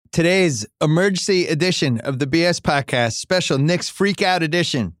Today's emergency edition of the BS Podcast, special Knicks Freak Out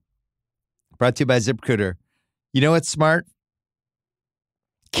Edition, brought to you by ZipRecruiter. You know what's smart?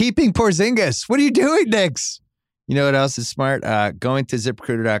 Keeping Porzingis. What are you doing, Knicks? You know what else is smart? Going to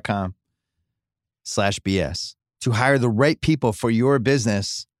ZipRecruiter.com/BS to hire the right people for your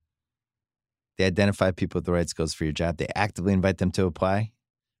business. They identify people with the right skills for your job. They actively invite them to apply.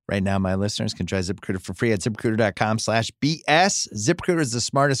 Right now, my listeners can try ZipRecruiter for free at ZipRecruiter.com/BS. ZipRecruiter is the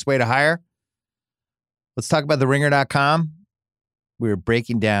smartest way to hire. Let's talk about TheRinger.com. We're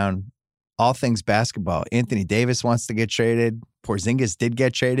breaking down all things basketball. Anthony Davis wants to get traded. Porzingis did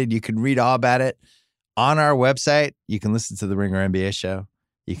get traded. You can read all about it on our website. You can listen to the Ringer NBA show.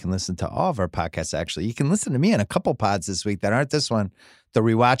 You can listen to all of our podcasts, actually. You can listen to me on a couple pods this week that aren't this one. The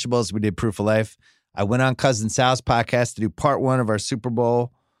Rewatchables, we did Proof of Life. I went on Cousin Sal's podcast to do part one of our Super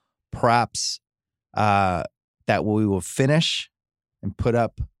Bowl props that we will finish and put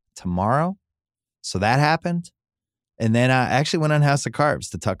up tomorrow. So that happened. And then I actually went on House of Carbs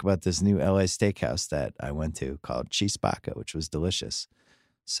to talk about this new LA steakhouse that I went to called Chispaca, which was delicious.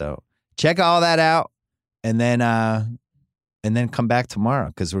 So check all that out and then come back tomorrow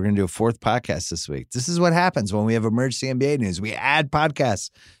because we're going to do a fourth podcast this week. This is what happens when we have emergency NBA news. We add podcasts.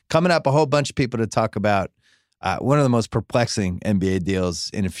 Coming up, a whole bunch of people to talk about one of the most perplexing NBA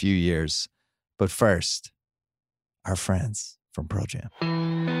deals in a few years. But first, our friends from Pearl Jam.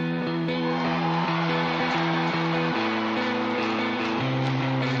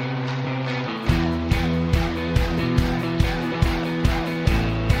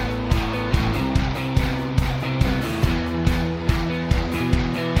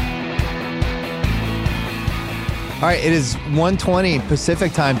 All right, it is 1:20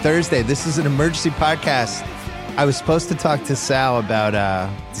 Pacific time, Thursday. This is an emergency podcast. I was supposed to talk to Sal about the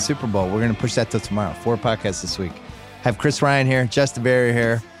Super Bowl. We're going to push that till tomorrow. 4 podcasts this week. Have Chris Ryan here, Justin Verrier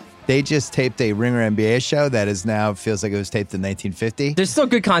here. They just taped a Ringer NBA show that is now feels like it was taped in 1950. There's still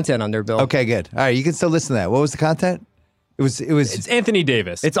good content on there, Bill. Okay, good. All right, you can still listen to that. What was the content? It's Anthony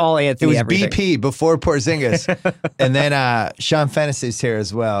Davis. It's all Anthony. It was everything. BP before Porzingis. And then Sean Fennessey's here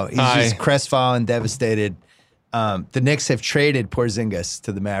as well. He's just crestfallen, devastated. The Knicks have traded Porzingis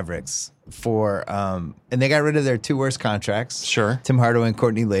to the Mavericks for, and they got rid of their 2 worst contracts. Sure. Tim Hardaway and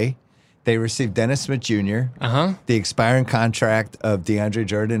Courtney Lee. They received Dennis Smith Jr., the expiring contract of DeAndre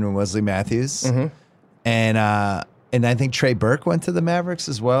Jordan and Wesley Matthews. And I think Trey Burke went to the Mavericks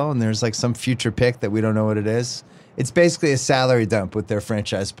as well. And there's like some future pick that we don't know what it is. It's basically a salary dump with their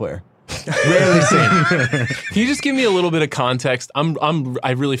franchise player. Rarely seen. Can you just give me a little bit of context?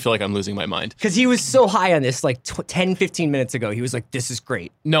 I really feel like I'm losing my mind. Because he was so high on this like 10, 15 minutes ago. He was like, this is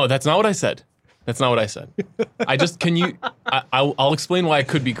great. No, that's not what I said. That's not what I said. I'll explain why it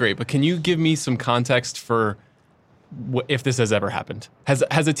could be great, but can you give me some context for if this has ever happened? Has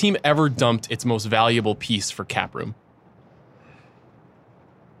a team ever dumped its most valuable piece for cap room?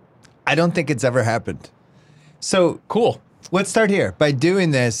 I don't think it's ever happened. So cool. Let's start here. By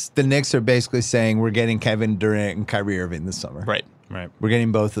doing this, the Knicks are basically saying we're getting Kevin Durant and Kyrie Irving this summer. Right. We're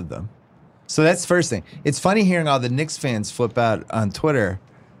getting both of them. So that's the first thing. It's funny hearing all the Knicks fans flip out on Twitter,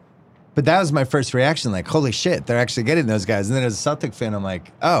 but that was my first reaction, like, holy shit, they're actually getting those guys. And then as a Celtic fan, I'm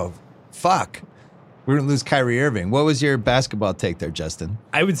like, oh, fuck. We're going to lose Kyrie Irving. What was your basketball take there, Justin?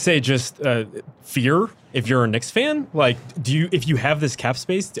 I would say just fear if you're a Knicks fan. Like, if you have this cap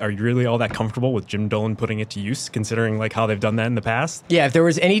space, are you really all that comfortable with Jim Dolan putting it to use, considering like how they've done that in the past? Yeah, if there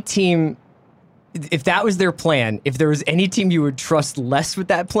was any team, if that was their plan, if there was any team you would trust less with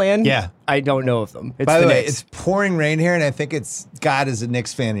that plan, I don't know of them. It's By the way, Knicks. it's pouring rain here, and I think it's God as a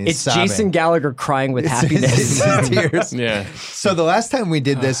Knicks fan. He's It's sobbing. Jason Gallagher crying with happiness. It's tears. Yeah. So the last time we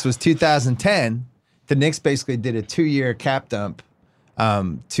did this was 2010. The Knicks basically did a 2-year cap dump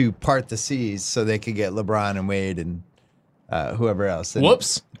to part the seas so they could get LeBron and Wade and whoever else. And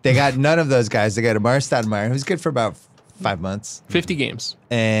Whoops. They got none of those guys. They got Amari Stoudemire, who's good for about 5 months. 50 games.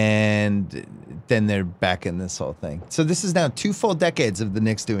 And then they're back in this whole thing. So this is now 2 full decades of the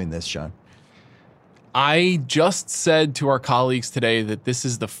Knicks doing this, Sean. I just said to our colleagues today that this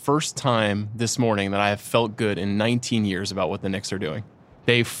is the first time this morning that I have felt good in 19 years about what the Knicks are doing.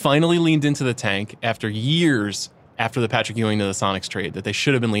 They finally leaned into the tank after years after the Patrick Ewing to the Sonics trade that they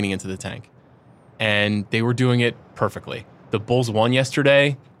should have been leaning into the tank. And they were doing it perfectly. The Bulls won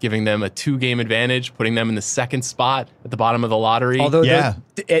yesterday, giving them a 2-game advantage, putting them in the 2nd spot at the bottom of the lottery. Although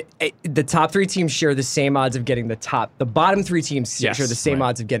the top 3 teams share the same odds of getting the bottom 3 teams share the same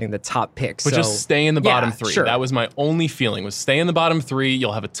odds of getting the top pick. But just stay in the bottom 3. Sure. That was my only feeling, was stay in the bottom 3.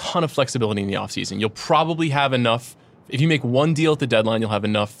 You'll have a ton of flexibility in the offseason. You'll probably have enough. If you make one deal at the deadline, you'll have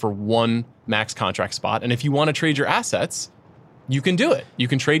enough for one max contract spot. And if you want to trade your assets, you can do it. You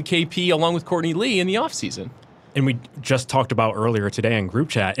can trade KP along with Courtney Lee in the offseason. And we just talked about earlier today in group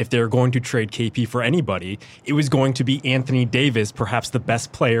chat, if they're going to trade KP for anybody, it was going to be Anthony Davis, perhaps the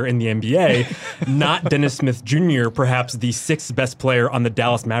best player in the NBA, not Dennis Smith Jr., perhaps the sixth best player on the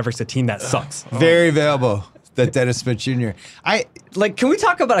Dallas Mavericks, a team that sucks. Very valuable, that Dennis Smith Jr. Can we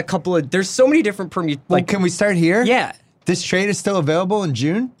talk about a couple of, there's so many different can we start here? Yeah. This trade is still available in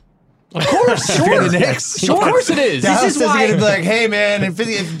June? Of course, sure. The Knicks. Sure. Of course it is. Dallas is going to be like, hey, man,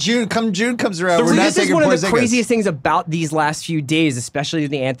 if June comes around, we're not this is taking one of the Porzingis. craziest things about these last few days, especially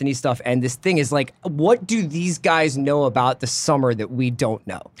the Anthony stuff. And this thing is like, what do these guys know about the summer that we don't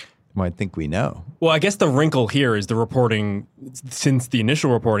know? Well, I think we know. Well, I guess the wrinkle here is the reporting, since the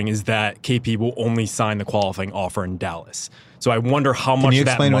initial reporting, is that KP will only sign the qualifying offer in Dallas. So I wonder how much that Can you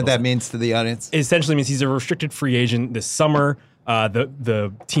explain what that means to the audience? It essentially means he's a restricted free agent this summer.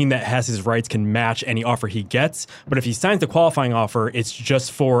 The team that has his rights can match any offer he gets. But if he signs the qualifying offer, it's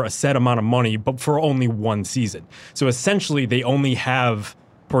just for a set amount of money, but for only one season. So essentially, they only have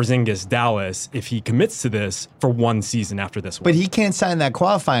Porzingis Dallas if he commits to this for one season after this one. But he can't sign that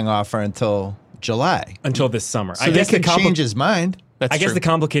qualifying offer until July. Until this summer. So they could change his mind. That's I guess true. the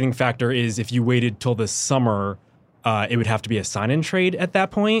complicating factor is if you waited till this summer, it would have to be a sign-in trade at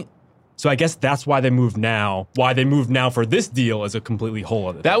that point. So I guess that's why they moved now. Why they moved now for this deal is a completely whole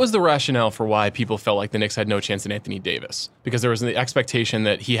other thing. That was the rationale for why people felt like the Knicks had no chance in Anthony Davis, because there was the expectation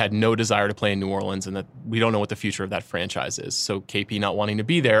that he had no desire to play in New Orleans and that we don't know what the future of that franchise is. So KP not wanting to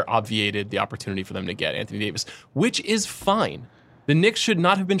be there obviated the opportunity for them to get Anthony Davis, which is fine. The Knicks should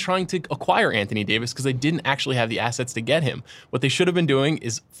not have been trying to acquire Anthony Davis because they didn't actually have the assets to get him. What they should have been doing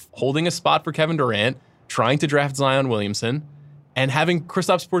is holding a spot for Kevin Durant, trying to draft Zion Williamson, and having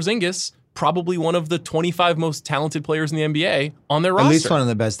Kristaps Porzingis, probably one of the 25 most talented players in the NBA, on their roster. At least one of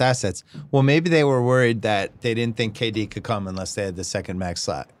the best assets. Well, maybe they were worried that they didn't think KD could come unless they had the second max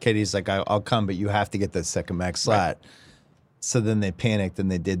slot. KD's like, I'll come, but you have to get the second max slot. Right. So then they panicked and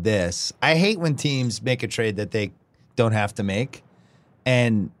they did this. I hate when teams make a trade that they don't have to make.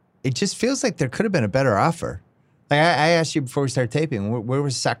 And it just feels like there could have been a better offer. Like I asked you before we started taping, where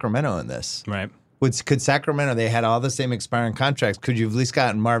was Sacramento in this? Right. Could Sacramento, they had all the same expiring contracts. Could you have at least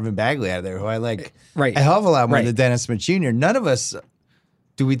gotten Marvin Bagley out of there, who I like a hell of a lot more than Dennis Smith Jr.? None of us,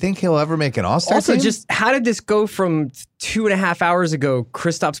 do we think he'll ever make an All-Star also, team? just how did this go from 2.5 hours ago,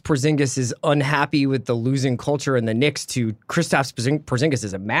 Kristaps Porzingis is unhappy with the losing culture in the Knicks, to Kristaps Porzingis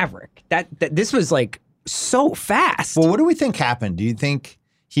is a Maverick? That this was like so fast. Well, what do we think happened? Do you think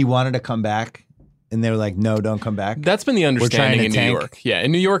he wanted to come back and they were like, no, don't come back? That's been the understanding in New tank. York. Yeah,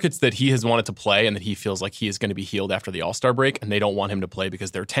 in New York, it's that he has wanted to play and that he feels like he is going to be healed after the All-Star break, and they don't want him to play because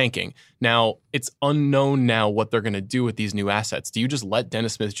they're tanking. Now, it's unknown now what they're going to do with these new assets. Do you just let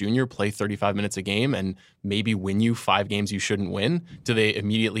Dennis Smith Jr. play 35 minutes a game and maybe win you 5 games you shouldn't win? Do they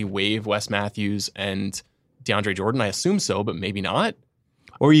immediately waive Wes Matthews and DeAndre Jordan? I assume so, but maybe not.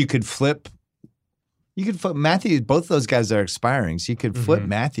 Or you could flip Matthews. Both those guys are expiring, so you could flip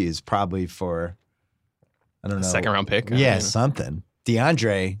Matthews probably for, I don't know, second round pick. Yeah, something.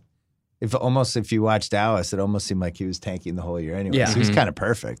 DeAndre, if you watch Dallas, it almost seemed like he was tanking the whole year anyway. Yeah. So he's kind of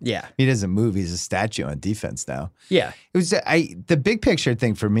perfect. Yeah. He doesn't move. He's a statue on defense now. Yeah. It was the big picture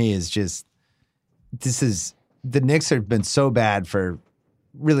thing for me is just the Knicks have been so bad for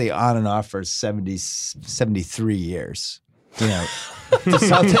really on and off for 73 years. You know, the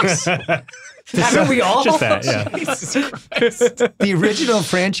Celtics. Haven't we all? Just that, yeah. Jesus Christ. The original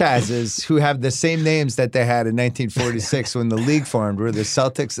franchises who have the same names that they had in 1946 when the league formed were the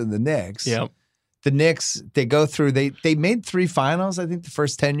Celtics and the Knicks. Yep. The Knicks, they go through, they made 3 finals, I think, the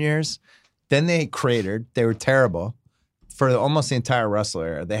first 10 years. Then they cratered. They were terrible for almost the entire Russell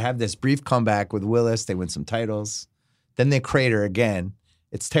era. They have this brief comeback with Willis. They win some titles. Then they crater again.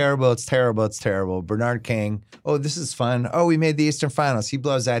 It's terrible, it's terrible, it's terrible. Bernard King, oh, this is fun. Oh, we made the Eastern Finals. He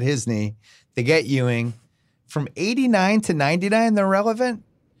blows out his knee. They get Ewing. From 89 to 99, they're relevant.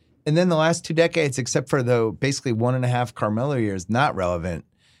 And then the last 2 decades, except for the basically 1.5 Carmelo years, not relevant.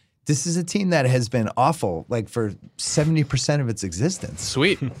 This is a team that has been awful, like for 70% of its existence.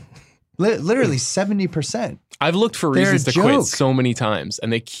 Sweet. Literally 70%. I've looked for They're reasons a to quit joke. so many times,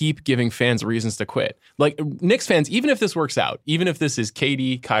 and they keep giving fans reasons to quit. Like Knicks fans, even if this works out, even if this is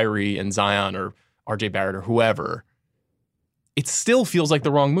KD, Kyrie, and Zion, or RJ Barrett, or whoever, it still feels like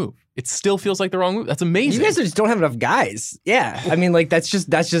the wrong move. It still feels like the wrong move. That's amazing. You guys just don't have enough guys. Yeah. I mean, like, that's just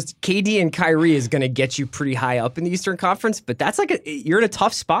KD and Kyrie is going to get you pretty high up in the Eastern Conference, but that's like you're in a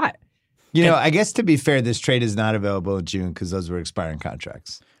tough spot. You know, I guess to be fair, this trade is not available in June because those were expiring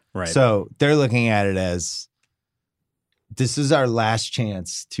contracts. Right. So they're looking at it as this is our last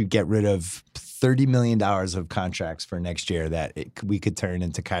chance to get rid of $30 million of contracts for next year that we could turn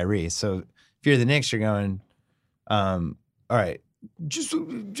into Kyrie. So if you're the Knicks, you're going, all right, just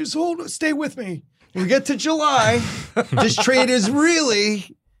stay with me. We get to July. This trade is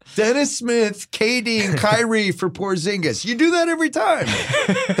really Dennis Smith, KD, and Kyrie for Porzingis. You do that every time.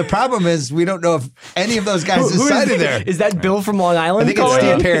 The problem is we don't know if any of those guys decided there. Is that Bill from Long Island? I think it's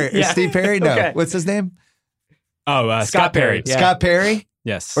Steve Perry. Yeah. Steve Perry? No. Okay. What's his name? Oh, Scott Perry. Yeah. Scott Perry?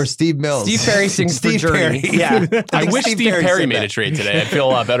 Yes. Or Steve Mills? Steve Perry sings Steve for Journey. Perry. Yeah. I wish Steve Perry made that. a trade today. I'd feel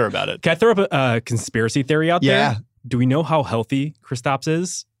a lot better about it. Can I throw up a conspiracy theory out there? Yeah. Do we know how healthy Kristaps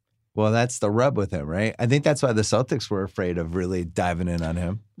is? Well, that's the rub with him, right? I think that's why the Celtics were afraid of really diving in on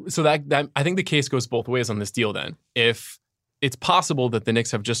him. So that I think the case goes both ways on this deal then. If it's possible that the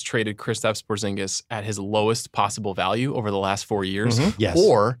Knicks have just traded Kristaps Porzingis at his lowest possible value over the last 4 years, Yes.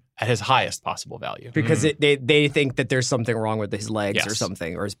 or at his highest possible value. Because they think that there's something wrong with his legs Yes. or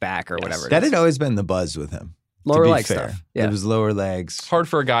something, or his back or whatever. That had always been the buzz with him. Lower to be leg fair. stuff. Yeah. It was lower legs. It's hard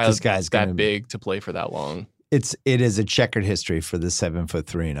for a guy This guy's gonna that be- big to play for that long. It is a checkered history for the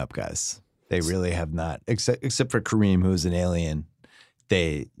 7'3" and up guys. They really have not, except for Kareem, who's an alien.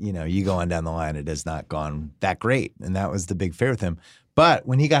 You go on down the line, it has not gone that great, and that was the big fear with him. But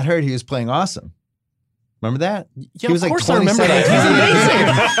when he got hurt, he was playing awesome. Remember that? Yeah, he was of like course I remember 27.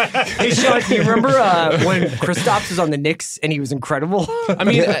 that. Hey, Sean, do you remember when Kristaps was on the Knicks and he was incredible? I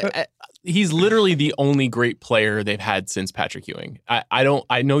mean, he's literally the only great player they've had since Patrick Ewing.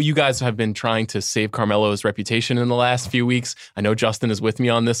 I know you guys have been trying to save Carmelo's reputation in the last few weeks. I know Justin is with me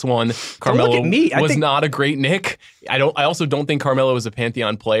on this one. Carmelo look at me. I was think- not a great Knick. I also don't think Carmelo is a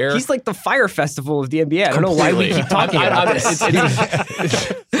Pantheon player. He's like the Fire Festival of the NBA. I don't know why we keep talking about this.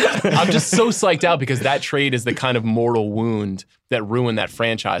 I'm just so psyched out because that trade is the kind of mortal wound that ruined that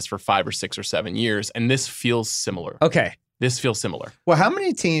franchise for 5 or 6 or 7 years. And this feels similar. Okay. This feels similar. Well, how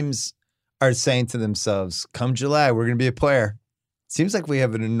many teams are saying to themselves, come July, we're going to be a player? Seems like we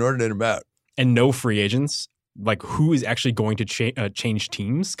have an inordinate amount. And no free agents. Like, who is actually going to change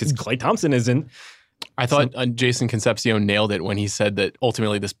teams? Because Klay Thompson isn't. I thought Jason Concepcion nailed it when he said that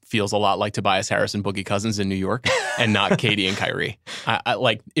ultimately this feels a lot like Tobias Harris and Boogie Cousins in New York and not KD and Kyrie. I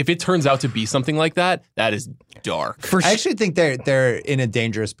like, if it turns out to be something like that, that is dark. I actually think they're in a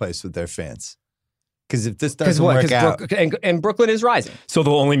dangerous place with their fans. Because if this doesn't work out, and Brooklyn is rising. So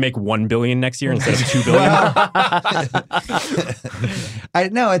they'll only make $1 billion next year instead of $2 billion. I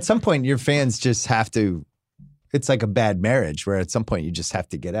know at some point your fans just have to. It's like a bad marriage where at some point you just have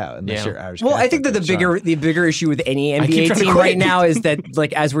to get out unless you're Irish. Well, I think that Catholic, the bigger issue with any keep NBA trying to team quit. right now is that,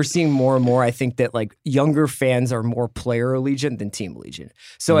 like, as we're seeing more and more, I think that like younger fans are more player allegiant than team allegiant.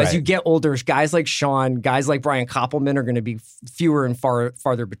 So as Right. you get older, guys like Sean, guys like Brian Koppelman are going to be fewer and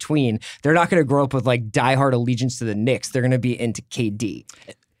farther between. They're not going to grow up with like diehard allegiance to the Knicks. They're going to be into KD.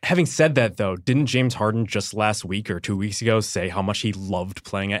 Having said that, though, didn't James Harden just last week or 2 weeks ago say how much he loved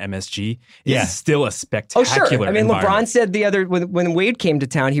playing at MSG? Yeah. It's still a Oh, spectacular sure. I mean, LeBron environment. said the other when Wade came to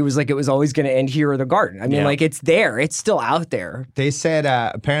town, he was like, it was always going to end here or the Garden. I mean, Yeah. like it's there. It's still out there. They said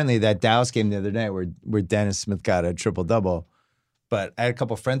apparently that Dallas game the other night where Dennis Smith got a triple-double. But I had a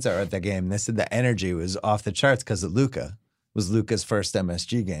couple friends that were at that game, and they said the energy was off the charts because of Luka. It was Luka's first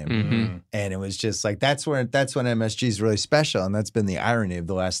MSG game. Mm-hmm. And it was just like, that's when MSG is really special. And that's been the irony of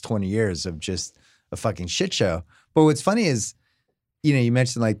the last 20 years of just a fucking shit show. But what's funny is, you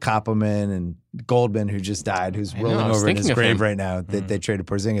mentioned like Koppelman and Goldman, who just died, who's I know, rolling I was over in his thinking of grave him. right now. They traded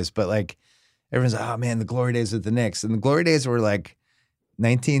Porzingis. But like, everyone's like, oh man, the glory days with the Knicks. And the glory days were like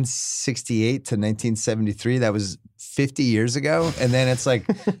 1968 to 1973. That was 50 years ago. And then it's like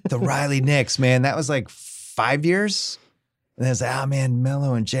the Riley Knicks, man, that was like 5 years. And then it's like, oh man,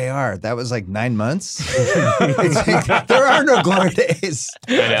 Melo and JR. That was like 9 months. It's like, there are no glory days.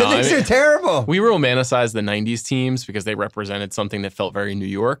 I know, The Knicks are terrible. We romanticized the 90s teams because they represented something that felt very New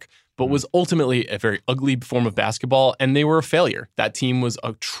York, but was ultimately a very ugly form of basketball, and they were a failure. That team was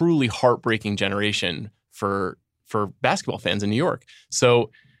a truly heartbreaking generation for basketball fans in New York.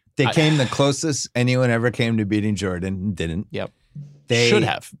 So They came the closest anyone ever came to beating Jordan and didn't. Yep. They Should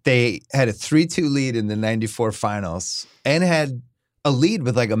have. They had a 3-2 lead in the 94 finals and had a lead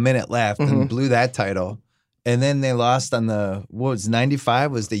with like a minute left and blew that title. And then they lost on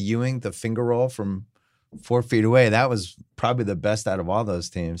 95 was the Ewing, the finger roll from 4 feet away. That was probably the best out of all those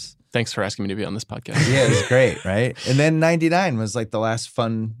teams. Thanks for asking me to be on this podcast. Yeah, it was great, right? And then 99 was like the last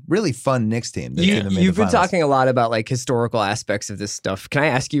really fun Knicks team. that made the You've been finals. talking a lot about like historical aspects of this stuff. Can I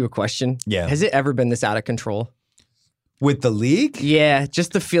ask you a question? Yeah. Has it ever been this out of control? With the league? Yeah,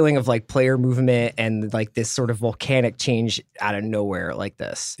 just the feeling of like player movement and like this sort of volcanic change out of nowhere like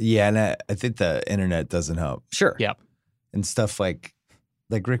this. Yeah, and I think the internet doesn't help. Sure. Yeah. And stuff like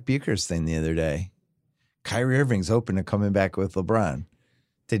like Rick Bucher's thing the other day. Kyrie Irving's open to coming back with LeBron.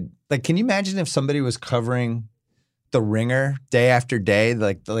 Can you imagine if somebody was covering The Ringer day after day,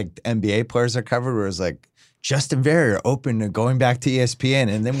 like NBA players are covered, where it was like Justin Verrier open to going back to ESPN,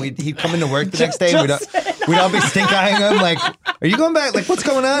 and then he'd come into work the next day and we'd all be stink-eyeing him like, are you going back? Like, what's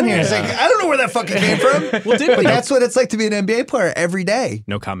going on here? It's like, I don't know where that fucking came from. Well, but that's what it's like to be an NBA player every day.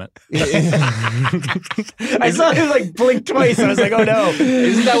 No comment. I saw him like blink twice. And I was like, oh no.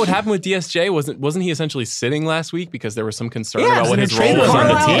 Isn't that what happened with DSJ? Wasn't he essentially sitting last week because there was some concern about what his role was on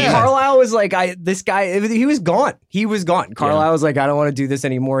the team? Carlisle was like, this guy, he was gone. He was gone. Carlisle was like, I don't want to do this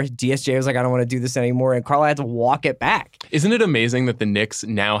anymore. DSJ was like, I don't want to do this anymore. And Carlisle had to walk it back. Isn't it amazing that the Knicks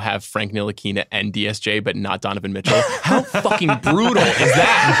now have Frank Ntilikina and DSJ, but not Donovan Mitchell? How fucking brutal is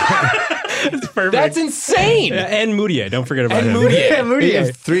that? It's perfect. That's insane. And Moutier. Don't forget about him. Yeah, Moutier. You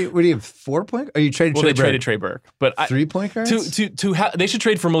have three. What do you have? 4 point? Or you traded? Well, Trey they traded Trey Burke, but 3 point guards. They should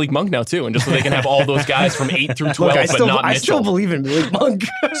trade for Malik Monk now too, and just so they can have all those guys from 8 through 12, Look, but not Mitchell. I still believe in Malik Monk.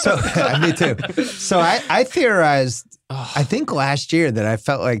 So me too. So I theorized. I think last year that I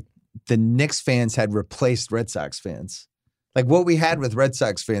felt like the Knicks fans had replaced Red Sox fans. Like what we had with Red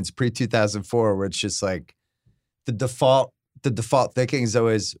Sox fans pre-2004, where it's just like the default thinking is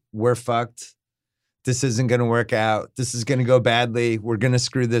always, we're fucked. This isn't going to work out. This is going to go badly. We're going to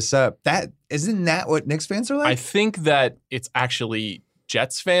screw this up. Isn't that what Knicks fans are like? I think that it's actually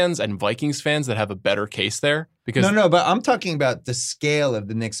Jets fans and Vikings fans that have a better case there. Because No, but I'm talking about the scale of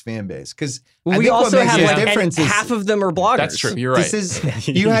the Knicks fan base. Because we also have half of them are bloggers. That's true. You're right.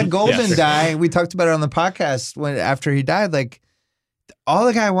 You had Golden die. We talked about it on the podcast after he died. Like, all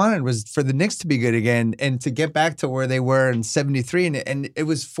the guy wanted was for the Knicks to be good again and to get back to where they were in 73. And it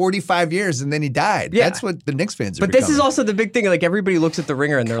was 45 years and then he died. Yeah. That's what the Knicks fans are But this is also the big thing. Like, everybody looks at the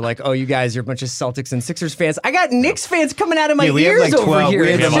Ringer and they're like, oh, you guys are a bunch of Celtics and Sixers fans. I got Knicks fans coming out of my ears over here.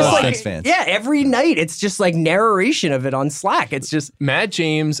 We have it's just like, Knicks fans. Yeah, every night it's just like narration of it on Slack. It's just Matt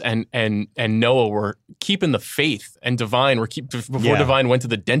James and Noah were keeping the faith, and Divine before Divine went to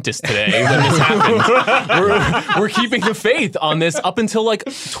the dentist today when this happened. We're keeping the faith on this up until like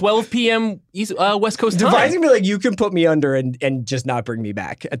 12 p.m. West Coast time. Divine's gonna be like, you can put me under and just not bring me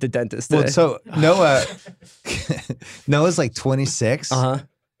back at the dentist today. Well, so Noah's like 26. I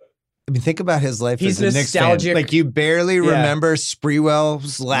mean, think about his life He's as a Knicks fan. nostalgic. Like, you barely remember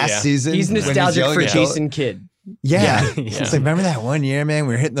Spreewell's last season. He's nostalgic for Jason Kidd. Yeah. It's like, remember that one year, man?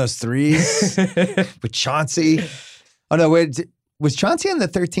 We were hitting those threes with Chauncey. Oh, no, wait. Was Chauncey on the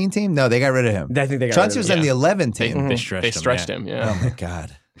 13 team? No, they got rid of him. I think they got Chauncey rid of was on the 11 team. They stretched him. Yeah. Oh, my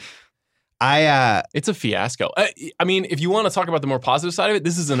God. It's a fiasco. I mean, if you want to talk about the more positive side of it,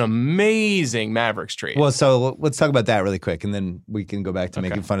 this is an amazing Mavericks trade. Well, so let's talk about that really quick, and then we can go back to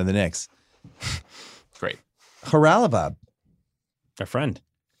making fun of the Knicks. Great. Haralabob. Our friend.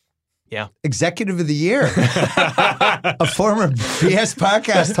 Yeah. Executive of the Year. A former BS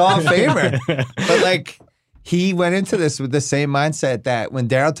Podcast Hall of Famer. But, like, he went into this with the same mindset that when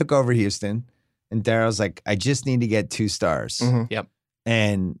Daryl took over Houston, and Daryl's like, I just need to get 2 stars. Mm-hmm. Yep.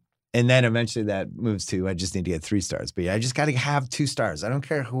 And then eventually that moves to, I just need to get 3 stars. But yeah, I just got to have 2 stars. I don't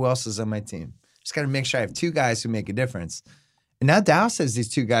care who else is on my team. Just got to make sure I have 2 guys who make a difference. And now Dallas has these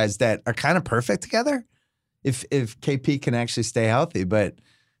 2 guys that are kind of perfect together if KP can actually stay healthy. But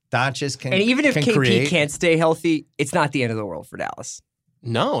Doncic can And even if KP create. can't stay healthy, it's not the end of the world for Dallas.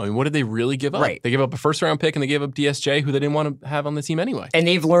 No, I mean, what did they really give up? Right. They gave up a first-round pick and they gave up DSJ, who they didn't want to have on the team anyway. And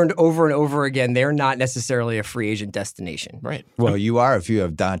they've learned over and over again, they're not necessarily a free agent destination. Right. Well, you are if you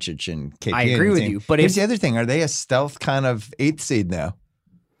have Doncic and KP. I agree on with the team. you, but here's if- the other thing: are they a stealth kind of 8th seed now?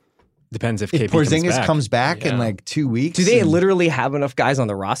 Depends if If KP Porzingis comes back in Yeah. like 2 weeks, Do they and- literally have enough guys on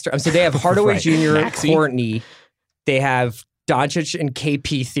the roster? So they have Hardaway Right. Jr., Maxey. Courtney. They have Doncic and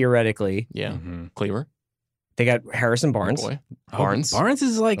KP theoretically. Yeah. Mm-hmm. Cleaver. They got Harrison Barnes. Boy. Barnes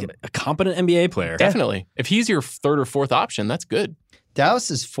is like a competent NBA player. Definitely. If he's your 3rd or 4th option, that's good. Dallas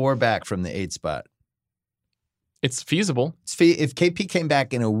is 4 back from the 8 spot. It's feasible. If KP came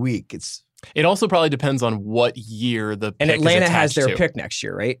back in a week, It also probably depends on what year the And pick is Atlanta has attached their to. pick next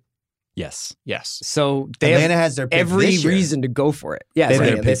year, right? Yes. Yes. So they Atlanta have has their pick every this year. reason to go for it. Yeah, They have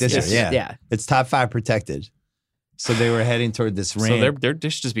so their pick this year. yeah. It's top 5 protected. So they were heading toward this So range. they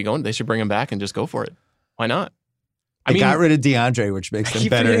should just be going. They should bring him back and just go for it. Why not? They got rid of DeAndre, which makes I them keep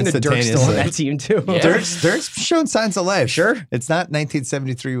better forgetting that Dirk's still on that instantaneously. team too. Yeah. Dirk's shown signs of life. Sure. It's not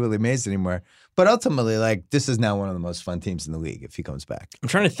 1973 Willie Mays anymore. But ultimately, like, this is now one of the most fun teams in the league if he comes back. I'm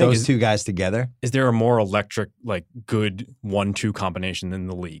trying to think. Those 2 guys together. Is there a more electric, like, good 1-2 combination in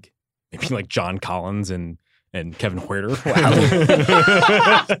the league? Maybe like John Collins and and Kevin Huerter.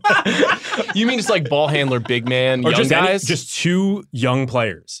 You mean just like ball handler, big man, Or young just guys? just two young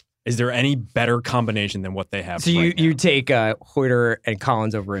players. Is there any better combination than what they have? So right you take Hoyter and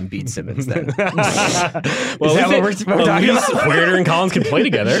Collins over Embiid Simmons then? now? Well, Is that what we're at talking least about? Huerter and Collins can play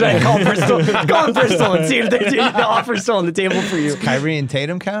together. Should I call Bristol and see if the offer's still on the table for you? Kyrie and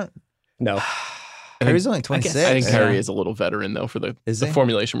Tatum count? No. Kyrie's only 26. I think Kyrie is a little veteran though for the Is he?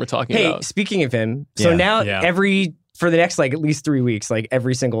 formulation we're talking Hey, about. speaking of him, so Yeah. now Yeah. for the next like at least 3 weeks, like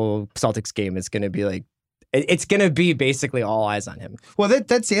every single Celtics game is going to be like, it's going to be basically all eyes on him. Well,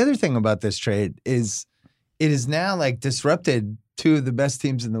 that's the other thing about this trade is it is now like disrupted two of the best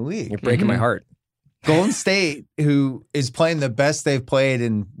teams in the league. You're breaking my heart. Golden State, who is playing the best they've played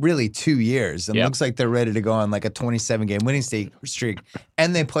in really 2 years, and Yep. looks like they're ready to go on like a 27-game winning streak,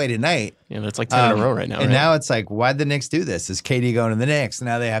 and they play tonight. Yeah, that's like 10 in a row right now. And right? now it's like, why'd the Knicks do this? Is KD going to the Knicks?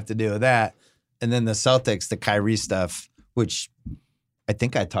 Now they have to deal with that. And then the Celtics, the Kyrie stuff, which I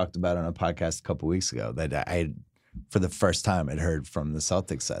think I talked about on a podcast a couple weeks ago, that I for the first time had heard from the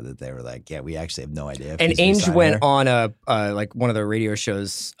Celtics side that they were like, yeah, we actually have no idea. If And he's Ainge re-signing went here. on a like one of the radio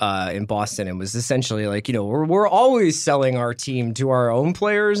shows in Boston and was essentially like, we're always selling our team to our own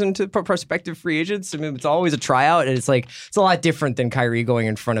players and to prospective free agents. I mean, it's always a tryout, and it's like it's a lot different than Kyrie going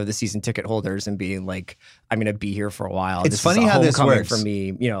in front of the season ticket holders and being like, I'm going to be here for a while. It's This funny is a how this homecoming works. for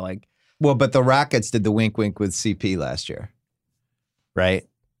me. Like Well, but the Rockets did the wink wink with CP last year, right?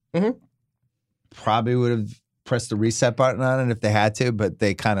 Mhm. Probably would have pressed the reset button on it if they had to, but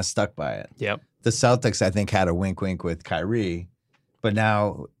they kind of stuck by it. Yep. The Celtics, I think, had a wink wink with Kyrie, but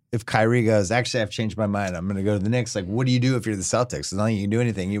now if Kyrie goes, actually, I've changed my mind. I'm going to go to the Knicks. Like, what do you do if you're the Celtics? It's not like you can do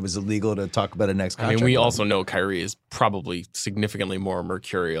anything. It was illegal to talk about a next I contract. mean, we level. also know Kyrie is probably significantly more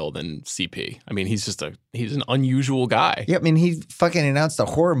mercurial than CP. I mean, he's an unusual guy. Yeah, I mean, he fucking announced a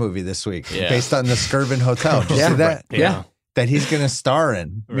horror movie this week Yeah. based on the Skirvin Hotel. Did you Yeah. see that? Yeah. That he's going to star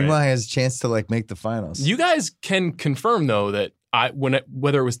in. Right. Meanwhile, he has a chance to like make the finals. You guys can confirm though that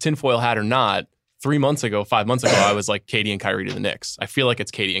whether it was tinfoil hat or not, 3 months ago, 5 months ago, I was like KD and Kyrie to the Knicks. I feel like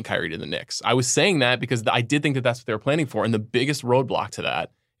it's KD and Kyrie to the Knicks. I was saying that because I did think that that's what they were planning for. And the biggest roadblock to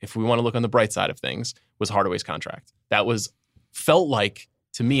that, if we want to look on the bright side of things, was Hardaway's contract. That felt like,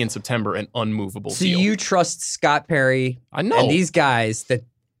 to me in September, an unmovable So deal. you trust Scott Perry I know. and these guys that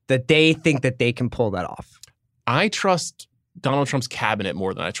they think that they can pull that off? I trust Donald Trump's cabinet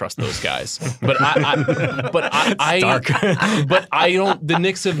more than I trust those guys. But I don't. The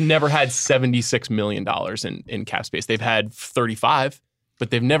Knicks have never had $76 million in cap space. They've had 35,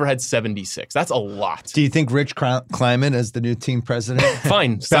 but they've never had 76. That's a lot. Do you think Rich Kleiman is the new team president?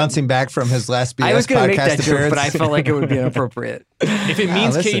 Fine. Bouncing back from his last BS I was going to make podcast that joke, appearance? but I felt like it would be inappropriate. If it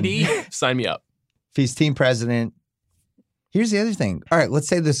means listen. KD, sign me up. If he's team president, here's the other thing. All right, let's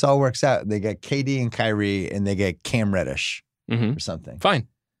say this all works out. They get KD and Kyrie, and they get Cam Reddish Mhm. or something. Fine.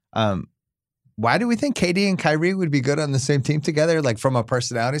 Why do we think KD and Kyrie would be good on the same team together? Like from a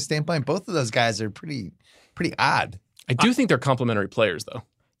personality standpoint, both of those guys are pretty odd. I do think they're complementary players, though.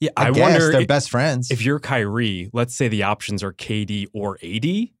 Yeah, I I guess wonder they're best friends. if you're Kyrie, let's say the options are KD or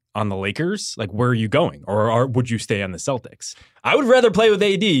AD on the Lakers, like where are you going? Or would you stay on the Celtics? I would rather play with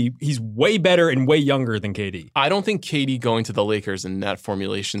AD. He's way better and way younger than KD. I don't think KD going to the Lakers in that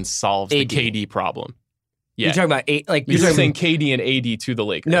formulation solves the AD. KD problem. Yeah. You're talking about You're talking saying KD and AD to the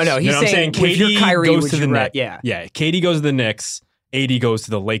Lakers. No, he's No, I'm saying, saying if you're KD Kyrie, goes would to the you Knicks. yeah. Yeah, KD goes to the Knicks, AD goes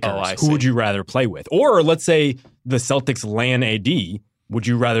to the Lakers. Oh, I Who would see. you rather play with? Or let's say the Celtics land AD. Would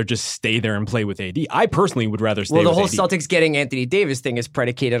you rather just stay there and play with AD? I personally would rather stay Well, the with whole AD. Celtics getting Anthony Davis thing is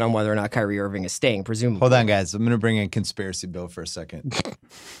predicated on whether or not Kyrie Irving is staying, presumably. Hold on, guys. I'm going to bring in conspiracy Bill for a second.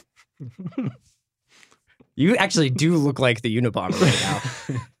 You actually do look like the Unabomber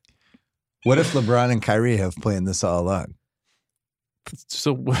right now. What if LeBron and Kyrie have planned this all along?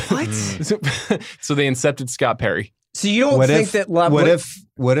 So what? So they incepted Scott Perry. So you don't What think if, that what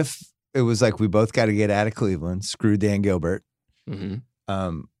if it was like we both got to get out of Cleveland, screw Dan Gilbert.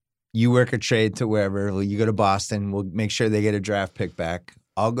 Mm-hmm. You work a trade to wherever. You go to Boston. We'll make sure they get a draft pick back.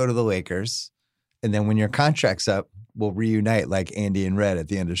 I'll go to the Lakers. And then when your contract's up, we'll reunite like Andy and Red at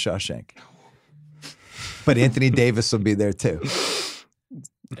the end of Shawshank. But Anthony Davis will be there too.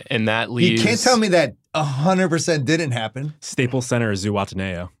 And that leaves. You can't tell me that 100% didn't happen. Staples Center is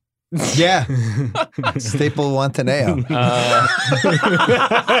Zuataneo. Yeah. Staple Wantaneo.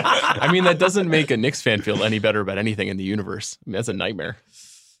 I mean, that doesn't make a Knicks fan feel any better about anything in the universe. I mean, that's a nightmare.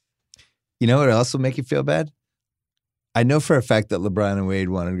 You know what else will make you feel bad? I know for a fact that LeBron and Wade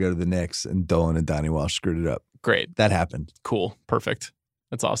wanted to go to the Knicks and Dolan and Donnie Walsh screwed it up. Great. That happened. Cool. Perfect.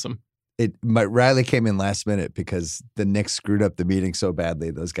 That's awesome. Riley came in last minute because the Knicks screwed up the meeting so badly.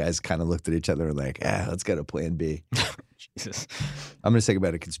 Those guys kind of looked at each other and like, let's go to plan B. Jesus. I'm going to think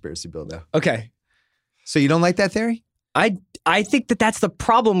about a conspiracy build now. Okay. So you don't like that theory? I think that's the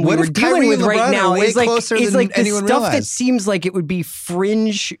problem What we're if dealing Kyrie with and right LeBron now. are way Is like closer is than like the anyone stuff that realized? seems like it would be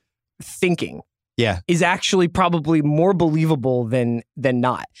fringe thinking. Yeah. Is actually probably more believable than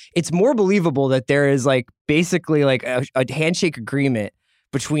not. It's more believable that there is like basically like a handshake agreement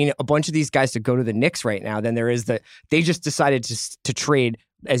between a bunch of these guys to go to the Knicks right now than there is that they just decided to trade,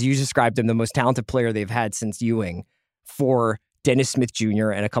 as you described them, the most talented player they've had since Ewing for Dennis Smith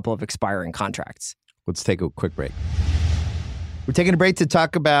Jr. and a couple of expiring contracts. Let's take a quick break. We're taking a break to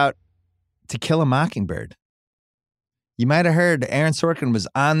talk about To Kill a Mockingbird. You might have heard Aaron Sorkin was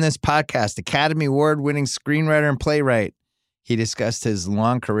on this podcast, Academy Award-winning screenwriter and playwright. He discussed his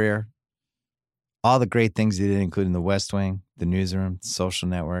long career, all the great things he did, including The West Wing, The Newsroom, Social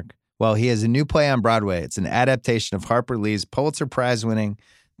Network. Well, he has a new play on Broadway. It's an adaptation of Harper Lee's Pulitzer Prize-winning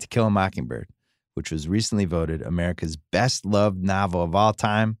To Kill a Mockingbird, which was recently voted America's best-loved novel of all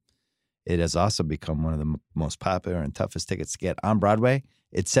time. It has also become one of the most popular and toughest tickets to get on Broadway.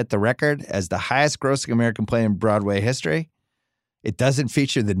 It set the record as the highest-grossing American play in Broadway history. It doesn't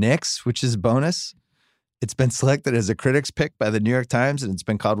feature the Knicks, which is a bonus. It's been selected as a critic's pick by the New York Times, and it's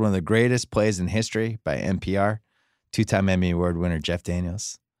been called one of the greatest plays in history by NPR. Two-time Emmy Award winner Jeff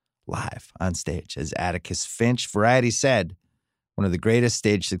Daniels, live on stage as Atticus Finch. Variety said, one of the greatest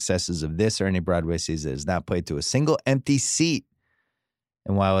stage successes of this or any Broadway season is not played to a single empty seat.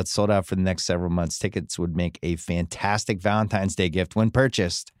 And while it's sold out for the next several months, tickets would make a fantastic Valentine's Day gift when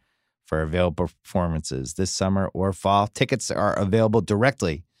purchased for available performances this summer or fall. Tickets are available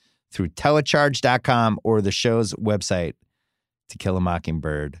directly through telecharge.com or the show's website, To Kill a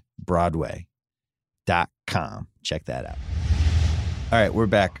Mockingbird, Broadway.com. Check that out. All right, we're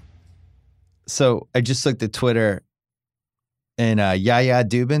back. So I just looked at Twitter. And Yaya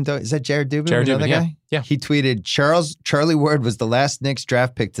Dubin, is that Jared Dubin? Jared You know Dubin, that guy? yeah. He tweeted, Charlie Ward was the last Knicks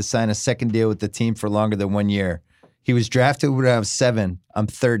draft pick to sign a second deal with the team for longer than 1 year. He was drafted when I was 7. I'm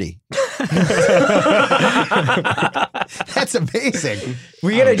 30. That's amazing.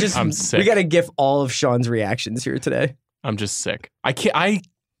 We gotta I'm sick. we gotta gif all of Sean's reactions here today. I'm just sick. I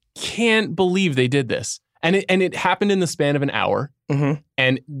can't believe they did this. And it happened in the span of an hour. Mm-hmm.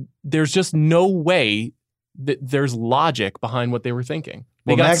 And there's just no way that there's logic behind what they were thinking.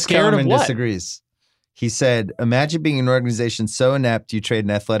 They got Max scared Kellerman of what? disagrees. He said, imagine being an organization so inept you trade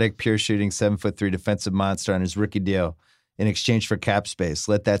an athletic, pure-shooting, 7'3" defensive monster on his rookie deal in exchange for cap space.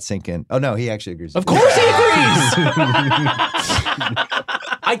 Let that sink in. Oh, no, he actually agrees. Of course he agrees!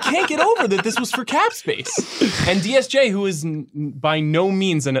 I can't get over that this was for cap space. And DSJ, who is by no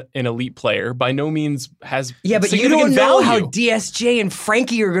means an elite player, by no means has Yeah, but you significant don't know value. how DSJ and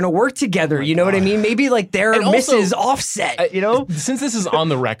Frankie are going to work together. You know what I mean? Maybe like their And also, misses offset, you know? Since this is on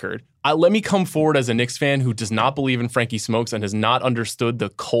the record, let me come forward as a Knicks fan who does not believe in Frankie Smokes and has not understood the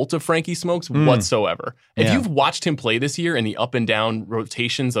cult of Frankie Smokes whatsoever. If Yeah. you've watched him play this year in the up and down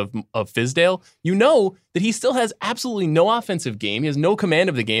rotations of Fizdale, you know that he still has absolutely no offensive game. He has no command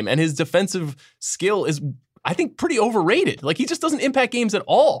of the game, and his defensive skill is, I think, pretty overrated. Like, he just doesn't impact games at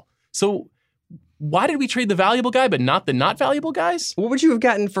all. So why did we trade the valuable guy but not the not valuable guys? What would you have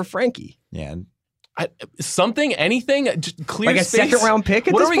gotten for Frankie? Yeah. Something, anything, just clear Like a space. second-round pick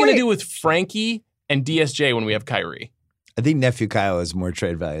at What this are we going to point? do with Frankie and DSJ when we have Kyrie? I think Nephew Kyle has more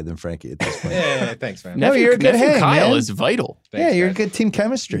trade value than Frankie at this point. Yeah, thanks, man. No, you're a good hang, Kyle man. is vital. Yeah, Thanks, you're a guys. good team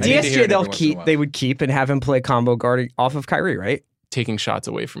chemistry. I need to hear DSJ it every once in a while. they would keep and have him play combo guard off of Kyrie, right? Taking shots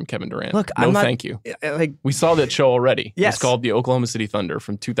away from Kevin Durant. Look, no, I'm not- thank you. Like, We saw that show already. Yes. It's called the Oklahoma City Thunder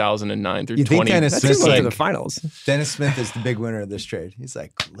from 2009 through You think 20. Dennis that's Smith's too much like- to the finals. Dennis Smith is the big winner of this trade. He's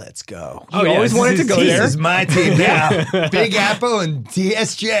like, let's go. He always wanted to go This there. is my team now. Big Apple and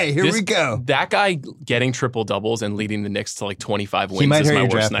DSJ. Here This- we go. That guy getting triple doubles and leading the Knicks to like 25 He wins might is hurt my your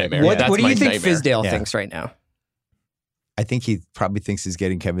worst draft pick. nightmare. That's What do my you think nightmare. Fizdale Yeah. thinks right now? I think he probably thinks he's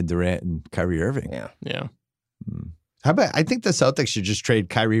getting Kevin Durant and Kyrie Irving. Yeah. Yeah. How about, I think the Celtics should just trade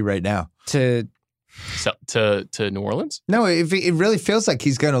Kyrie right now. To So, to New Orleans? No, if it really feels like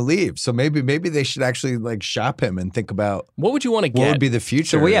he's going to leave. So maybe they should actually like shop him and think about What would you want to what get? would be the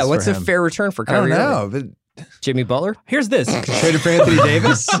future. so, well, yeah. for What's a him. fair return for I don't Kyrie? know. Irving? But Jimmy Butler. Here's this. traded for Anthony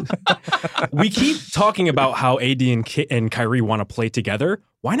Davis. We keep talking about how AD and Kyrie want to play together.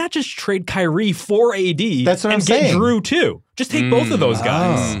 why not just trade Kyrie for AD That's what and I'm get saying. Drew too? Just take both of those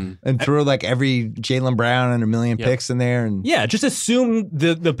guys. And throw like every Jaylen Brown and a million picks in there. And Yeah, just assume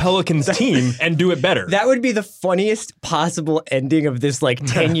the Pelicans team and do it better. That would be the funniest possible ending of this like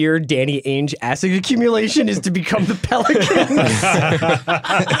 10-year Danny Ainge asset accumulation is to become the Pelicans.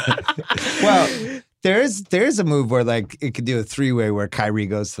 well, there's a move where like it could do a 3-way where Kyrie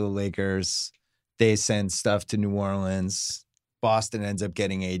goes to the Lakers, they send stuff to New Orleans, Boston ends up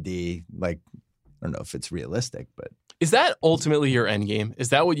getting AD. Like, I don't know if it's realistic, but Is that ultimately your end game? Is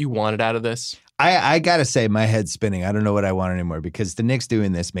that what you wanted out of this? I gotta say my head's spinning. I don't know what I want anymore because the Knicks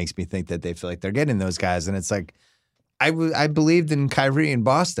doing this makes me think that they feel like they're getting those guys, and it's like I believed in Kyrie in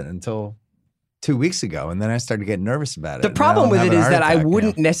Boston until 2 weeks ago, and then I started getting nervous about it. The problem with it is that I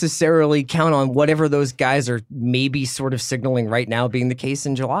wouldn't necessarily count on whatever those guys are maybe sort of signaling right now being the case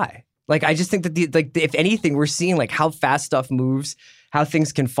in July. Like, I just think that if anything, we're seeing like how fast stuff moves, how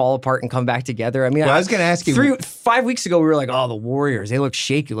things can fall apart and come back together. I mean, I was going to ask you 5 weeks ago, we were like, oh, the Warriors, they look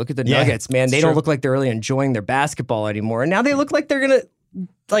shaky. Look at the Nuggets, man. They don't look like they're really enjoying their basketball anymore. And now they look like they're going to,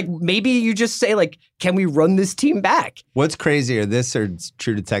 like, maybe you just say, like, can we run this team back? What's crazier, this or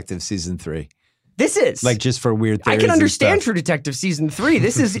True Detective season 3? This is. Like, just for weird theories. I can understand True Detective season 3.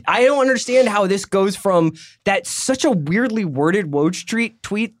 This is, I don't understand how this goes from that such a weirdly worded Woj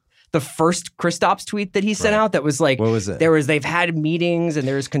tweet, the first Kristaps tweet that he sent out that was like, what was it? They've had meetings and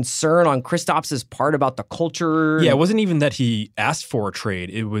there's concern on Kristaps's part about the culture. Yeah, it wasn't even that he asked for a trade.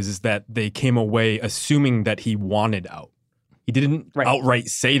 It was that they came away assuming that he wanted out. He didn't outright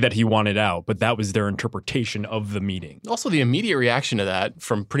say that he wanted out, but that was their interpretation of the meeting. Also, the immediate reaction to that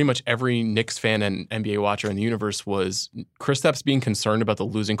from pretty much every Knicks fan and NBA watcher in the universe was Kristaps being concerned about the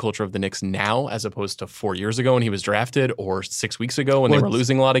losing culture of the Knicks now as opposed to 4 years ago when he was drafted or 6 weeks ago when they were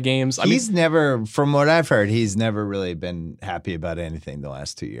losing a lot of games. Never, from what I've heard, he's never really been happy about anything the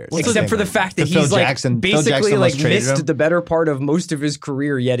last 2 years. Except for the fact that he's like basically like missed the better part of most of his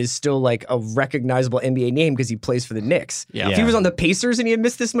career, yet is still like a recognizable NBA name because he plays for the Knicks. Yeah. If he was on the Pacers and he had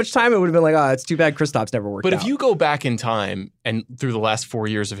missed this much time, it would have been like, oh, it's too bad Kristaps never worked out. But if you go back in time and through the last 4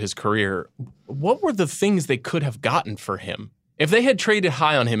 years of his career, what were the things they could have gotten for him? If they had traded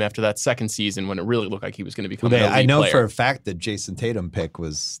high on him after that second season when it really looked like he was going to become an elite I know player. for a fact that Jason Tatum pick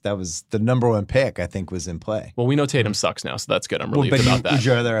was the number one pick, I think, was in play. Well, we know Tatum sucks now, so that's good. I'm relieved about that. Would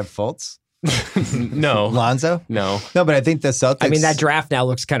you rather have Fultz? No. Lonzo? No. No, but I think the Celtics... I mean, that draft now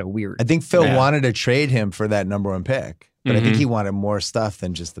looks kind of weird. I think Phil wanted to trade him for that number one pick. But I think he wanted more stuff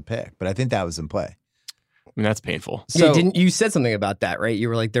than just the pick. But I think that was in play. I mean, that's painful. So, you said something about that, right? You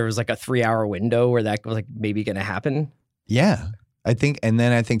were like, there was like a 3-hour window where that was like maybe going to happen. Yeah. I think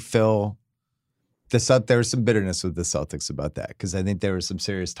Phil... there was some bitterness with the Celtics about that because I think there were some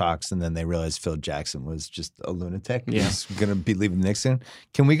serious talks and then they realized Phil Jackson was just a lunatic. Yeah. He's going to be leaving the Knicks soon.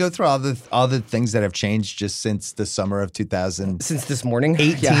 Can we go through all the things that have changed just since the summer of 2018? Since this morning?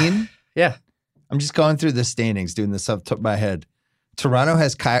 Yeah. I'm just going through the standings, doing this off the top of my head. Toronto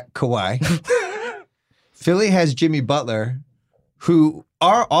has Kawhi. Philly has Jimmy Butler, who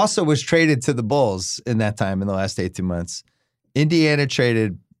also was traded to the Bulls in that time in the last 18 months. Indiana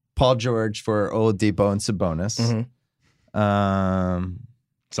traded Paul George for Oladipo and Sabonis.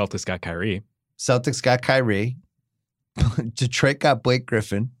 Celtics got Kyrie. Detroit got Blake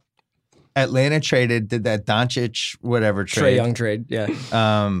Griffin. Atlanta did that Doncic whatever trade. Trae Young trade, yeah.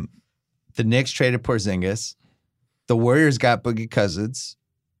 The Knicks traded Porzingis. The Warriors got Boogie Cousins.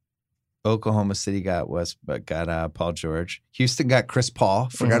 Oklahoma City got Paul George. Houston got Chris Paul.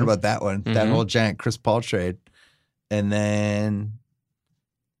 Forgot about that one. That whole giant Chris Paul trade. And then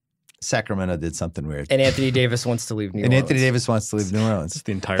Sacramento did something weird. And Anthony Davis wants to leave New Orleans. That's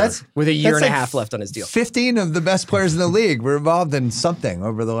the entire... with a year and a half left on his deal. 15 of the best players in the league were involved in something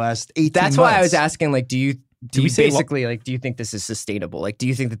over the last 18 months. That's why I was asking, like, do you think this is sustainable? Like, do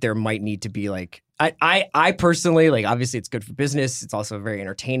you think that there might need to be like, I personally, like, obviously it's good for business. It's also very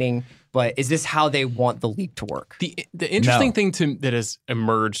entertaining, but is this how they want the league to work? The interesting thing that has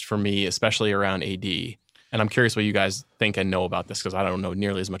emerged for me, especially around AD, and I'm curious what you guys think and know about this because I don't know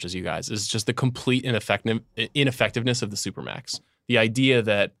nearly as much as you guys, is just the complete ineffectiveness of the Supermax. The idea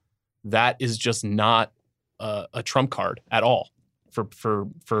that is just not a trump card at all for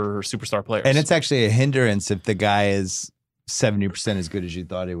superstar players. And it's actually a hindrance if the guy is 70% as good as you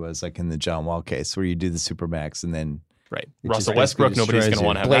thought he was, like in the John Wall case, where you do the Supermax and then... Right. Russell Westbrook, nobody's going to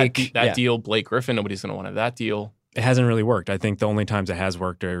want to have that deal. Blake Griffin, nobody's going to want to have that deal. It hasn't really worked. I think the only times it has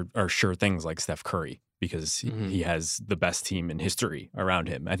worked are sure things like Steph Curry. because he has the best team in history around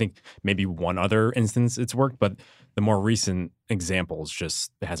him. I think maybe one other instance it's worked, but the more recent examples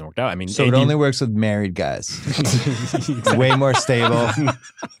just it hasn't worked out. I mean, so it only works with married guys. Way more stable.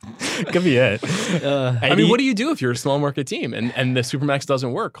 Could be it. I mean, what do you do if you're a small market team and the Supermax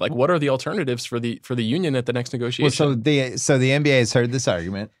doesn't work? Like, what are the alternatives for the union at the next negotiation? Well, so the NBA has heard this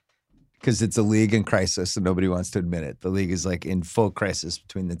argument because it's a league in crisis and nobody wants to admit it. The league is like in full crisis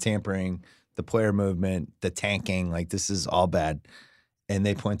between the tampering, the player movement, the tanking. Like, this is all bad. And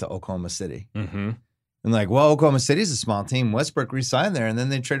they point to Oklahoma City. Mm-hmm. And like, well, Oklahoma City's a small team. Westbrook re-signed there, and then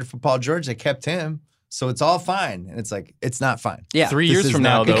they traded for Paul George. They kept him. So it's all fine. And it's like, it's not fine. Yeah. 3 years from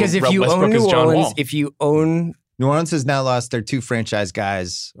now, though, because if you Westbrook own New is John Orleans, Wall. if you own New Orleans has now lost their 2 franchise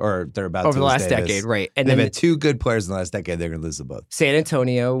guys, or they're about over to the lose last Davis. decade, right? And they've had 2 good players in the last decade. They're going to lose them both. San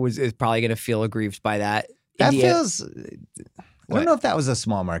Antonio is probably going to feel aggrieved by that. That Indiana, feels. I don't know if that was a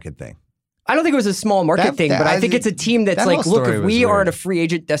small market thing. I don't think it was a small market thing, but I think it's a team that's that like, whole look, story if was we are weird. at a free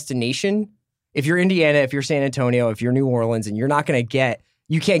agent destination, if you're Indiana, if you're San Antonio, if you're New Orleans, and you're not going to get,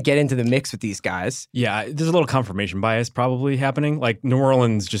 you can't get into the mix with these guys. Yeah, there's a little confirmation bias probably happening. Like, New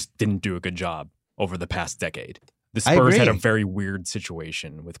Orleans just didn't do a good job over the past decade. The Spurs had a very weird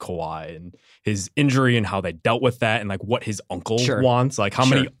situation with Kawhi and his injury and how they dealt with that and like what his uncle wants. Like, how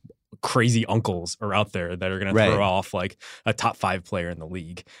many crazy uncles are out there that are going to throw off like a top 5 player in the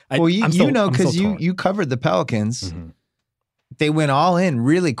league? Well, because you covered the Pelicans. Mm-hmm. They went all in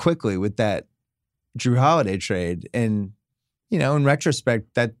really quickly with that Drew Holiday trade. And, you know, in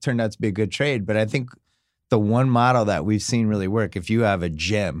retrospect, that turned out to be a good trade. But I think the one model that we've seen really work, if you have a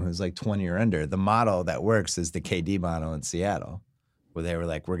gem who's like 20 or under, the model that works is the KD model in Seattle, where they were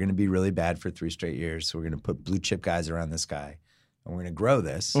like, we're going to be really bad for 3 straight years. So we're going to put blue chip guys around this guy and we're going to grow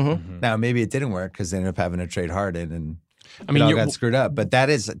this. Mm-hmm. Now, maybe it didn't work because they ended up having to trade Harden and it all got screwed up. But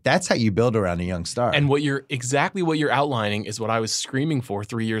that's how you build around a young star. And what you're outlining is what I was screaming for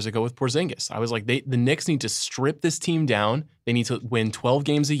 3 years ago with Porzingis. I was like, the Knicks need to strip this team down. They need to win 12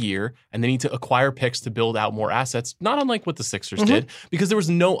 games a year, and they need to acquire picks to build out more assets, not unlike what the Sixers did, because there was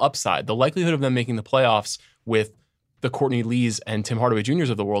no upside. The likelihood of them making the playoffs with the Courtney Lees and Tim Hardaway Jr.'s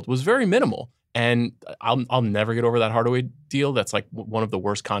of the world was very minimal. And I'll never get over that Hardaway deal. That's like one of the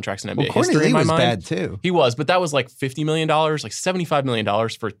worst contracts in NBA history in my mind. Courtney Lee was bad too. He was, but that was like $50 million, like $75 million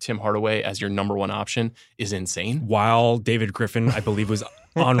for Tim Hardaway as your number 1 option is insane. While David Griffin, I believe, was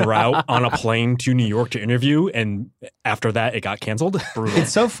en route on a plane to New York to interview, and after that, it got canceled. Brutal.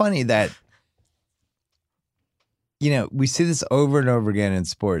 It's so funny that, you know, we see this over and over again in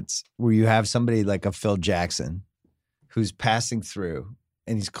sports where you have somebody like a Phil Jackson who's passing through.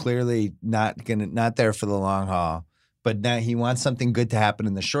 And he's clearly not there for the long haul. But now he wants something good to happen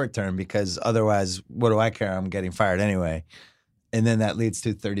in the short term because otherwise, what do I care? I'm getting fired anyway. And then that leads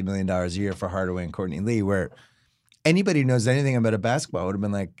to $30 million a year for Hardaway and Courtney Lee, where anybody who knows anything about a basketball would have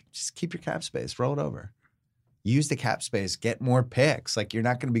been like, just keep your cap space, roll it over. Use the cap space, get more picks. Like, you're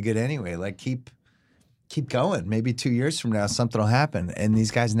not going to be good anyway. Like, keep going. Maybe 2 years from now, something will happen. And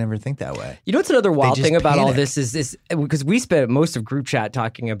these guys never think that way. You know what's another wild thing about all this is this, because we spent most of group chat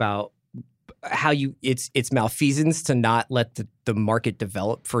talking about how it's malfeasance to not let the market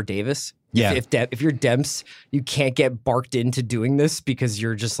develop for Davis. Yeah. If you're Demps, you can't get barked into doing this because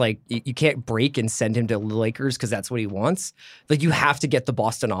you're just like, you can't break and send him to the Lakers because that's what he wants. Like, you have to get the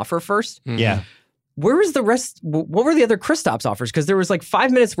Boston offer first. Mm-hmm. Yeah. Where was the rest? What were the other Kristaps offers? Because there was like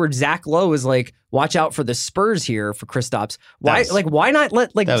 5 minutes where Zach Lowe was like, "Watch out for the Spurs here for Kristaps." Why not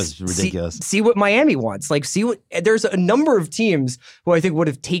let that was ridiculous. See what Miami wants. Like, see what there's a number of teams who I think would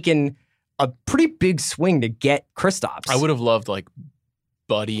have taken a pretty big swing to get Kristaps. I would have loved like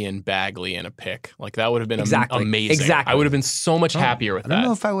Buddy and Bagley and a pick. Like, that would have been amazing. Exactly. I would have been so much happier with that. I don't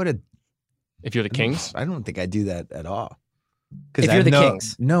know if I would have. If you're the Kings, I don't think I'd do that at all. If you're the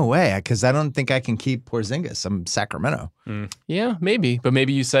Kings. No way, because I don't think I can keep Porzingis. I'm Sacramento. Yeah, maybe. But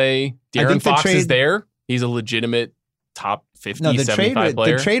maybe you say De'Aaron Fox is there. He's a legitimate top 50, 75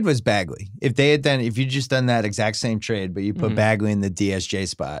 player. The trade was Bagley. If you just done that exact same trade, but you put Bagley in the DSJ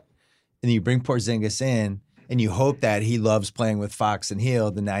spot, and you bring Porzingis in, and you hope that he loves playing with Fox and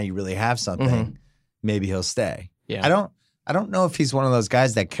Hield, and now you really have something, maybe he'll stay. Yeah. I don't know if he's one of those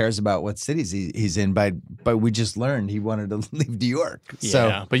guys that cares about what cities he's in, but we just learned he wanted to leave New York. Yeah,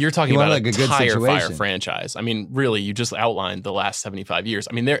 so but you're talking about like a tire fire franchise. I mean, really, you just outlined the last 75 years.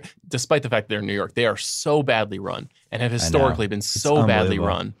 I mean, despite the fact that they're in New York, they are so badly run and have historically been so badly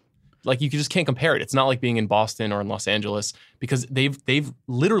run. Like, you just can't compare it. It's not like being in Boston or in Los Angeles because they've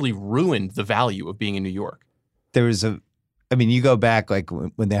literally ruined the value of being in New York. There was you go back like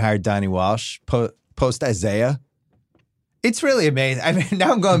when they hired Donnie Walsh, post Isaiah. It's really amazing. I mean,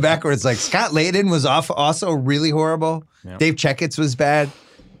 now I'm going backwards. Like Scott Layden was also really horrible. Yeah. Dave Checketts was bad.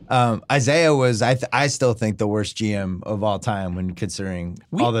 Isaiah was, I still think, the worst GM of all time when considering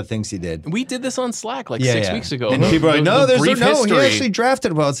all the things he did. We did this on Slack like 6 weeks ago. And people are like, no, brief he history. actually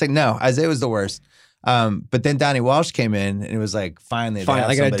drafted well. It's like, no, Isaiah was the worst. But then Donnie Walsh came in, and it was like, finally,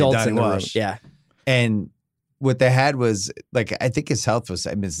 Like an adult Donnie in the room. Walsh. Yeah. And what they had was, like, I think his health was,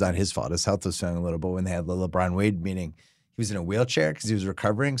 I mean, it's not his fault. His health was failing a little, but when they had the LeBron Wade meeting, he was in a wheelchair because he was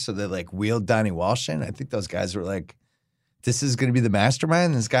recovering. So they like wheeled Donnie Walsh in. I think those guys were like, this is going to be the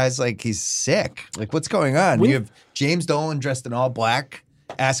mastermind. This guy's like, he's sick. Like, what's going on? You have James Dolan dressed in all black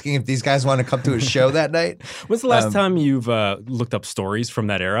asking if these guys want to come to a show that night. When's the last time you've looked up stories from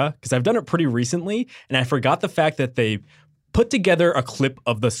that era? Because I've done it pretty recently, and I forgot the fact that they put together a clip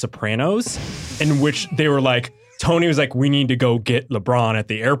of The Sopranos in which they were like, Tony was like, we need to go get LeBron at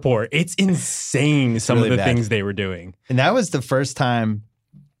the airport. It's insane, some really of the bad. things they were doing. And that was the first time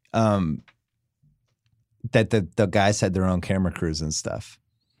that the guys had their own camera crews and stuff.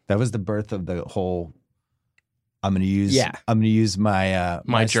 That was the birth of the whole, I'm going to use my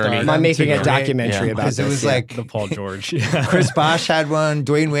My journey. I'm making a to documentary create- about because this. it was yeah. like The Paul George. Yeah. Chris Bosh had one,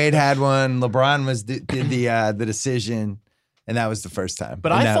 Dwayne Wade had one, LeBron did the decision, and that was the first time.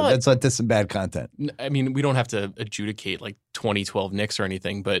 But And I now thought- that's what did some bad content. I mean, we don't have to adjudicate like 2012 Knicks or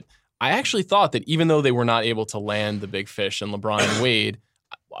anything, but I actually thought that even though they were not able to land the big fish and LeBron and Wade,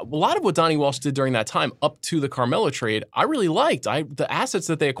 a lot of what Donnie Walsh did during that time up to the Carmelo trade, I really liked. The assets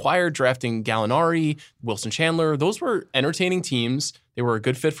that they acquired, drafting Gallinari, Wilson Chandler, those were entertaining teams. They were a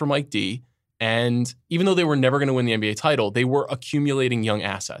good fit for Mike D. And even though they were never going to win the NBA title, they were accumulating young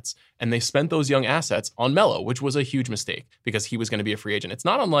assets. And they spent those young assets on Melo, which was a huge mistake because he was going to be a free agent. It's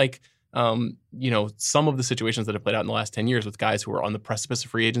not unlike some of the situations that have played out in the last 10 years with guys who are on the precipice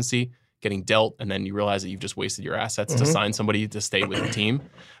of free agency, getting dealt, and then you realize that you've just wasted your assets to sign somebody to stay with the team.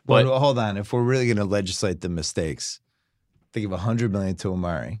 But Well, hold on. If we're really going to legislate the mistakes, they give $100 million to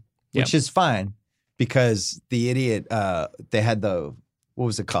Amari, which is fine because the idiot, they had what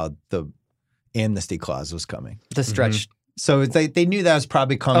was it called? The amnesty clause was coming. The stretch. So they knew that was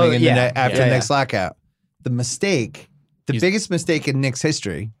probably coming after the next lockout. The mistake, the biggest mistake in Knicks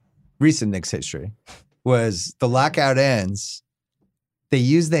history, recent Knicks history, was the lockout ends. They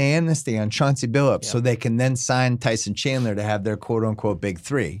used the amnesty on Chauncey Billups so they can then sign Tyson Chandler to have their quote-unquote big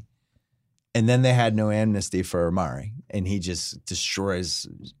three. And then they had no amnesty for Amari. And he just destroys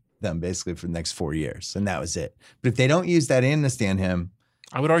them basically for the next 4 years. And that was it. But if they don't use that amnesty on him,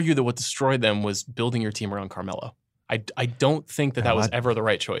 I would argue that what destroyed them was building your team around Carmelo. I don't think that was ever the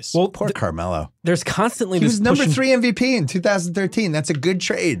right choice. Well, poor Carmelo. there's constantly He this was number pushing- 3 MVP in 2013. That's a good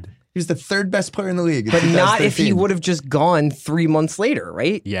trade. He was the third best player in the league. in But not if he 2013. would have just gone 3 months later,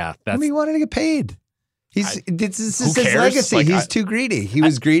 right? Yeah, I that's mean, he wanted to get paid. This is his cares? legacy. Like, He's too greedy. He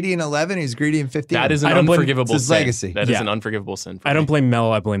was greedy in 11. He's greedy in 15. that is an I don't blame- unforgivable it's his sin. legacy. That is Yeah. an unforgivable sin. For I don't me. blame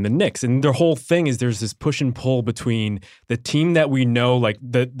Melo, I blame the Knicks. And their whole thing is there's this push and pull between the team that we know, like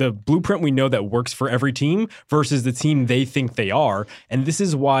the blueprint we know that works for every team versus the team they think they are. And this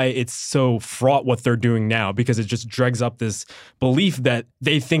is why it's so fraught what they're doing now, because it just dregs up this belief that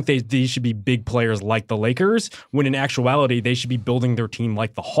they think they should be big players like the Lakers, when in actuality they should be building their team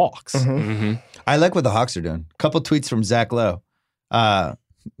like the Hawks. I like what the Hawks are doing. Couple tweets from Zach Lowe.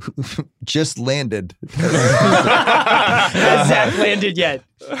 Just landed. Has Zach landed yet?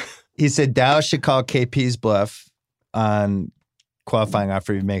 He said Dallas should call KP's bluff on qualifying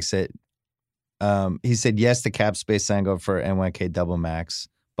offer if he makes it. He said yes to cap space angle for NYK double max.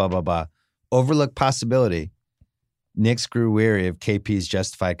 Blah, blah, blah. Overlooked possibility. Knicks grew weary of KP's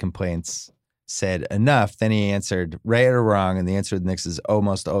justified complaints. Said enough. Then he answered right or wrong. And the answer to the Knicks is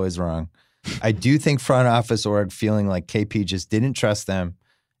almost always wrong. I do think front office org feeling like KP just didn't trust them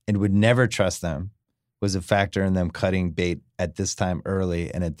and would never trust them was a factor in them cutting bait at this time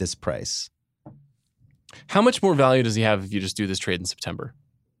early and at this price. How much more value does he have if you just do this trade in September?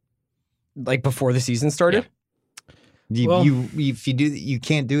 Like before the season started? If you do, you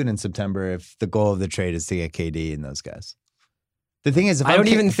can't do it in September if the goal of the trade is to get KD and those guys. The thing is, if I I'm don't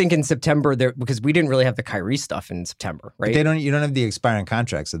even think in September there, because we didn't really have the Kyrie stuff in September, right? You don't have the expiring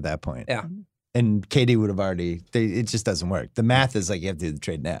contracts at that point. Yeah. And KD would have already. It just doesn't work. The math is like you have to do the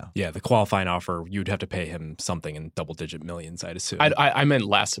trade now. Yeah, the qualifying offer, you'd have to pay him something in double-digit millions, I'd assume. I meant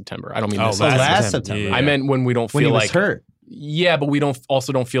last September. I don't mean Oh, this last September. September. Yeah. I meant when we don't When he feel was like hurt. Yeah, but we don't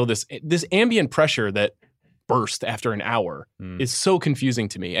feel this ambient pressure that burst after an hour is so confusing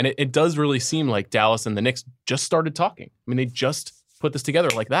to me. And it does really seem like Dallas and the Knicks just started talking. I mean, they just put this together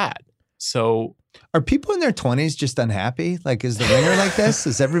like that. So Are people in their 20s just unhappy? Like, is the Ringer like this?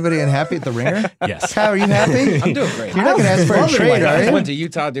 Is everybody unhappy at the Ringer? Yes. Kyle, are you happy? I'm doing great. You're not going to ask for a trade, I are just you? went to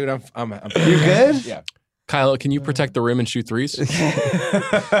Utah, dude. I'm You're good? Yeah. Kyle, can you protect the rim and shoot threes?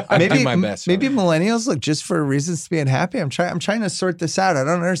 I do my best. Maybe millennials look just for reasons to be unhappy. I'm trying to sort this out. I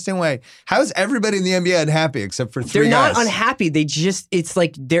don't understand why. How is everybody in the NBA unhappy except for three They're guys? not unhappy.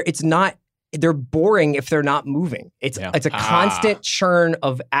 They're boring if they're not moving. It's a constant churn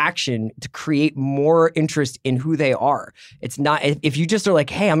of action to create more interest in who they are. It's not, if you just are like,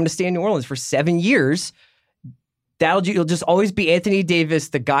 hey, I'm going to stay in New Orleans for 7 years, you'll just always be Anthony Davis,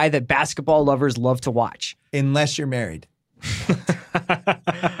 the guy that basketball lovers love to watch. Unless you're married.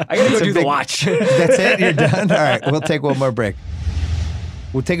 I gotta go do the watch. That's it? You're done? All right, we'll take one more break.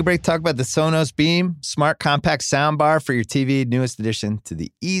 We'll take a break, talk about the Sonos Beam, smart compact soundbar for your TV, newest addition to the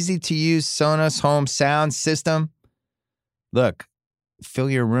easy-to-use Sonos home sound system. Look, fill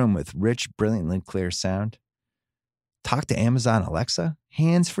your room with rich, brilliantly clear sound. Talk to Amazon Alexa,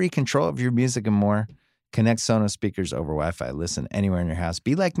 hands-free control of your music and more. Connect Sonos speakers over Wi-Fi. Listen anywhere in your house.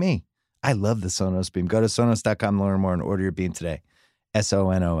 Be like me. I love the Sonos Beam. Go to Sonos.com to learn more and order your Beam today.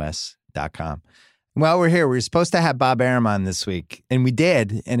 Sonos.com. While we're here, we were supposed to have Bob Arum on this week, and we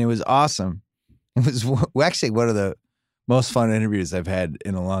did, and it was awesome. It was actually one of the most fun interviews I've had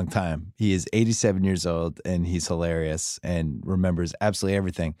in a long time. He is 87 years old, and he's hilarious and remembers absolutely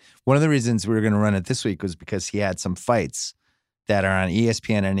everything. One of the reasons we were going to run it this week was because he had some fights that are on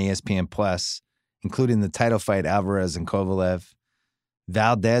ESPN and ESPN Plus, including the title fight, Alvarez and Kovalev,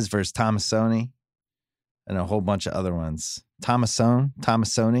 Valdez versus Tomasoni, and a whole bunch of other ones.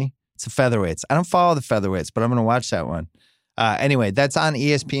 Tomasoni. It's the featherweights. I don't follow the featherweights, but I'm going to watch that one. Anyway, that's on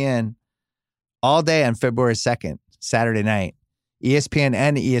ESPN all day on February 2nd, Saturday night. ESPN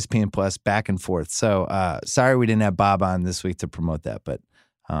and ESPN Plus back and forth. So sorry we didn't have Bob on this week to promote that, but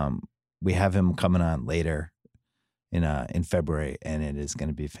we have him coming on later in February, and it is going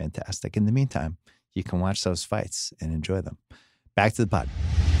to be fantastic. In the meantime, you can watch those fights and enjoy them. Back to the pod.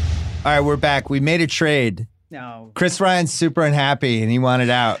 All right, we're back. We made a trade. No. Chris Ryan's super unhappy, and he wanted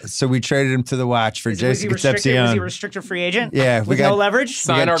out, so we traded him to the watch for Jason Concepcion. Was he a restricted free agent? Yeah. With no leverage?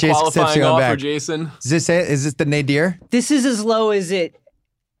 Sign our Jason qualifying Concepcion offer, back. Jason. Is this it? Is this the nadir? This is as low as it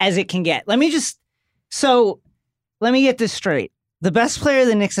can get. Let me get this straight. The best player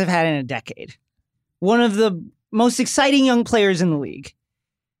the Knicks have had in a decade. One of the most exciting young players in the league.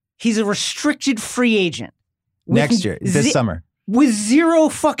 He's a restricted free agent. Next year, this summer. With zero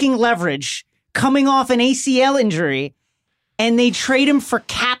fucking leverage, coming off an ACL injury, and they trade him for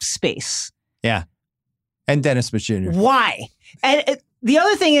cap space. Yeah. And Dennis Smith Jr. Why? And the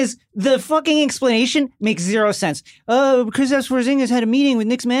other thing is, the fucking explanation makes zero sense. Kristaps Porzingis had a meeting with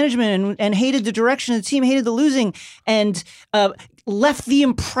Knicks management and hated the direction of the team, hated the losing, and left the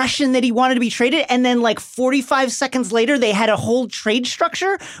impression that he wanted to be traded. And then like 45 seconds later, they had a whole trade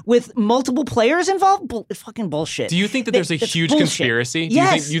structure with multiple players involved. Fucking bullshit. Do you think that there's a That's huge bullshit. conspiracy?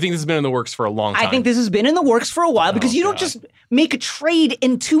 Yes. Do you think this has been in the works for a long time? I think this has been in the works for a while because you don't just make a trade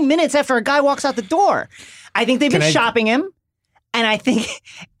in 2 minutes after a guy walks out the door. I think they've been shopping him. And I think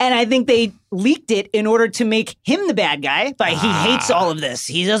they leaked it in order to make him the bad guy. But he hates all of this.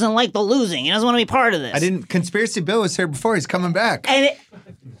 He doesn't like the losing. He doesn't want to be part of this. Conspiracy Bill was here before. He's coming back.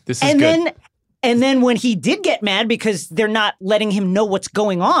 This is good. And then when he did get mad because they're not letting him know what's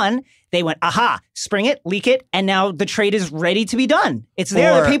going on, they went, aha, spring it, leak it, and now the trade is ready to be done. It's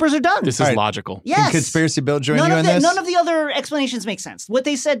there. The papers are done. This is logical. Yes. Can Conspiracy Bill join you on this? None of the other explanations make sense. What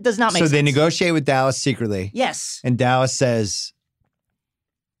they said does not make sense. So they negotiate with Dallas secretly. Yes. And Dallas says,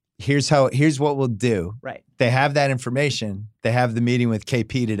 here's what we'll do. Right. They have that information. They have the meeting with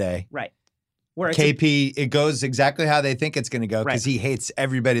KP today. Right. Where KP, it goes exactly how they think it's going to go because he hates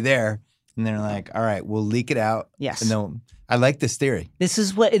everybody there. And they're like, all right, we'll leak it out. Yes. And I like this theory. This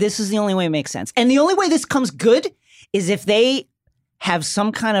is the only way it makes sense. And the only way this comes good is if they have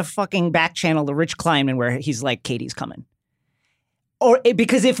some kind of fucking back channel to Rich Kleiman where he's like, Katie's coming. Or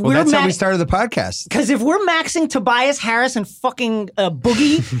because if that's how we started the podcast. Because if we're maxing Tobias Harris and fucking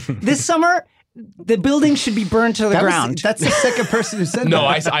Boogie this summer, the building should be burned to the ground. That's the second person who said No,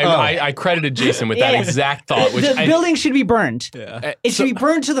 that. I credited Jason with that exact thought. The building should be burned. Yeah. It should be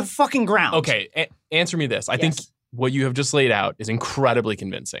burned to the fucking ground. Okay, answer me this. I think what you have just laid out is incredibly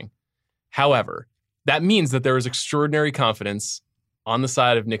convincing. However, that means that there is extraordinary confidence on the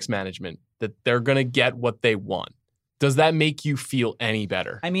side of Knicks management that they're going to get what they want. Does that make you feel any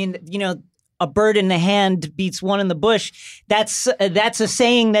better? I mean, a bird in the hand beats one in the bush. That's a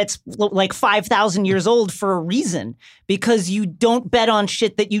saying that's like 5,000 years old for a reason, because you don't bet on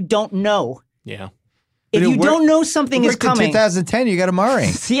shit that you don't know. Yeah. If you don't know something is coming. 2010, you got Amari.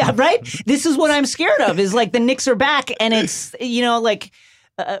 Yeah, right? This is what I'm scared of, is like the Knicks are back, and it's, like,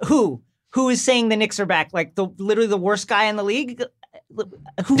 who? Who is saying the Knicks are back? Like, literally the worst guy in the league?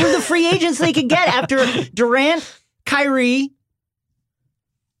 Who are the free agents they could get after Durant, Kyrie,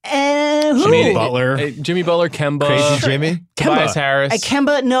 and who? Jimmy Butler. Jimmy Butler, Kemba. Crazy Jimmy? Tobias Harris.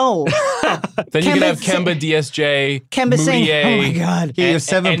 Kemba, no. Then you could have Kemba, DSJ, Kemba saying, Moutier, oh my God. You have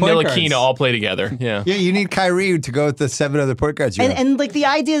 7 and point guards. Ntilikina all play together. Yeah. Yeah, you need Kyrie to go with the 7 other point guards you have. And like the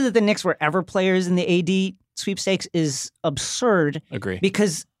idea that the Knicks were ever players in the AD sweepstakes is absurd. Agree.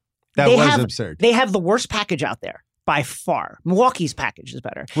 Because That they was have, absurd. They have the worst package out there by far. Milwaukee's package is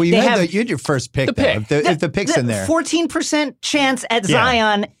better. Well, you had your first pick. The pick. If the pick's in there. 14% chance at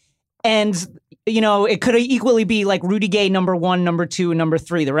Zion, and it could equally be like Rudy Gay number 1, number 2, and number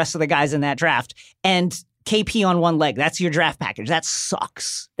 3. The rest of the guys in that draft, and KP on one leg. That's your draft package. That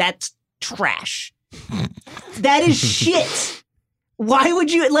sucks. That's trash. That is shit. Why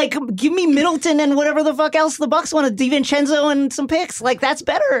would you give me Middleton and whatever the fuck else the Bucks want, DiVincenzo and some picks? Like, that's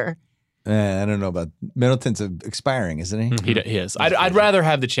better. I don't know about Middleton's expiring, isn't he? He is. I'd rather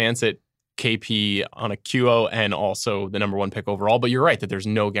have the chance at KP on a QO and also the number 1 pick overall. But you're right that there's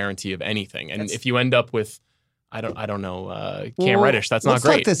no guarantee of anything. And if you end up with, I don't know, Cam Reddish, that's not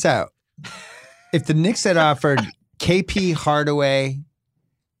great. Let's talk this out. If the Knicks had offered KP, Hardaway,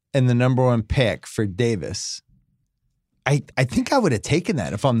 and the number 1 pick for Davis, I think I would have taken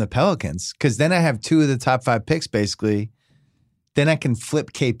that if I'm the Pelicans, because then I have 2 of the top 5 picks basically. Then I can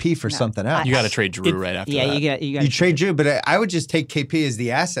flip KP for something else. You got to trade Drew right after that. Yeah, you trade Drew, but I would just take KP as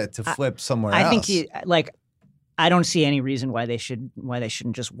the asset to flip somewhere else. I think I don't see any reason why they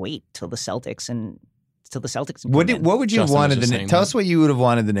shouldn't just wait till the Celtics and What would you have wanted the Knicks? Tell us what you would have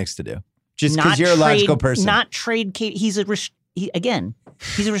wanted the Knicks to do. Just because you're a logical person. Not trade KP. He's a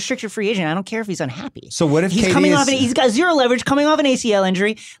restricted free agent. I don't care if he's unhappy. So what if he's KD coming off? He's got 0 leverage, coming off an ACL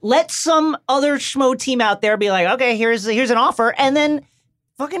injury. Let some other schmo team out there be like, okay, here's an offer, and then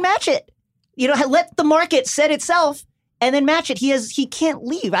fucking match it. Let the market set itself, and then match it. He can't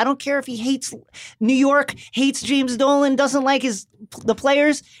leave. I don't care if he hates New York, hates James Dolan, doesn't like the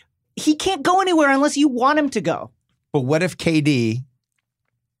players. He can't go anywhere unless you want him to go. But what if KD?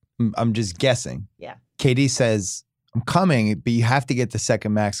 I'm just guessing. Yeah. KD says, I'm coming, but you have to get the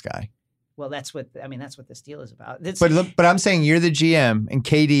second max guy. Well, that's what this deal is about. But I'm saying you're the GM, and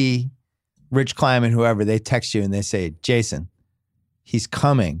KD, Rich Kleiman, whoever, they text you and they say, Jason, he's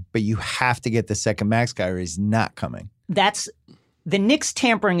coming, but you have to get the second max guy or he's not coming. That's the Knicks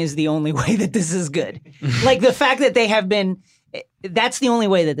tampering is the only way that this is good. Like the fact that they have been, that's the only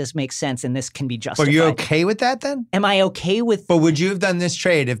way that this makes sense and this can be justified. Are you okay with that then? Am I okay with? But would you have done this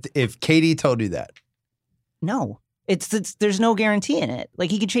trade if KD told you that? No. It's there's no guarantee in it. Like,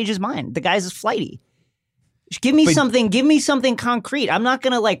 he can change his mind. The guy's flighty. Give me something concrete. I'm not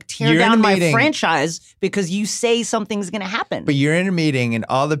going to tear down my franchise because you say something's going to happen. But you're in a meeting and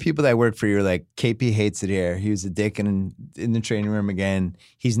all the people that work for you are like, KP hates it here. He was a dick in the training room again.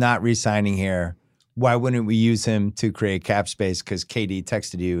 He's not re-signing here. Why wouldn't we use him to create cap space? Because KD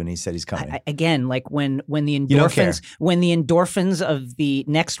texted you and he said he's coming. Again, when the endorphins of the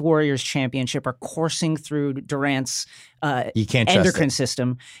next Warriors championship are coursing through Durant's endocrine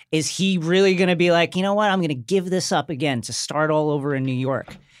system, is he really going to be like, you know what? I'm going to give this up again to start all over in New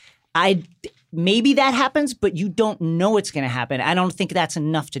York? Maybe that happens, but you don't know it's going to happen. I don't think that's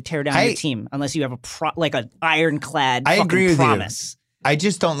enough to tear down your team unless you have an ironclad fucking promise. I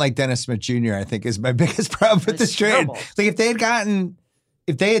just don't like Dennis Smith Jr., I think, is my biggest problem with this trade. Like,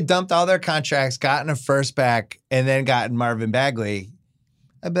 if they had dumped all their contracts, gotten a first back, and then gotten Marvin Bagley,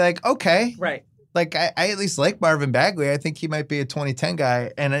 I'd be like, okay. Right. Like, I at least like Marvin Bagley. I think he might be a 2010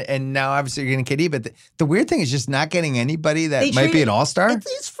 guy. And now, obviously, you're getting KD. But the weird thing is just not getting anybody that might be an all-star.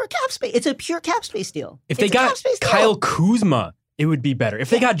 It's for cap space. It's a pure cap space deal. If they got Kyle Kuzma, it would be better. If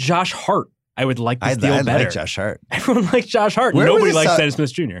they got Josh Hart, I would like this deal better. I like Josh Hart. Everyone likes Josh Hart. Nobody likes Dennis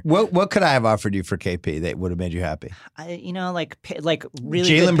Smith Jr. What could I have offered you for KP that would have made you happy? Really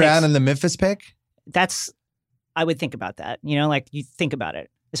Jaylen Brown and the Memphis pick? I would think about that. You think about it.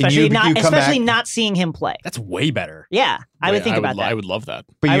 Especially not seeing him play. That's way better. Yeah, I would think about that. I would love that.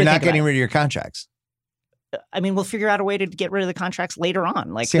 But you're not getting rid of your contracts. I mean, we'll figure out a way to get rid of the contracts later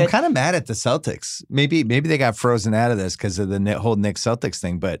on. I'm kind of mad at the Celtics. Maybe they got frozen out of this because of the whole Knicks Celtics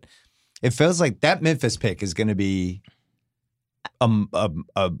thing, but it feels like that Memphis pick is going to be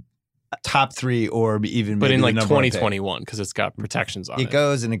a top 3 or even but maybe in 2021 because it's got protections on it. It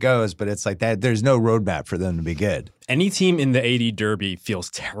goes and it goes, but it's like that. There's no roadmap for them to be good. Any team in the AD Derby feels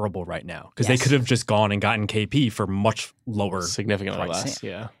terrible right now because they could have just gone and gotten KP for much lower, significantly price. less.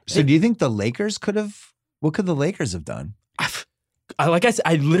 Yeah. So do you think the Lakers could have What could the Lakers have done? Like I said,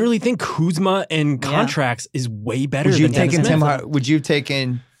 I literally think Kuzma and contracts is way better Would you than have taken Dennis Smith. Would you have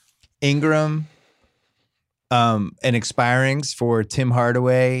taken Ingram and expirings for Tim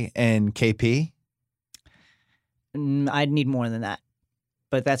Hardaway and KP? I'd need more than that.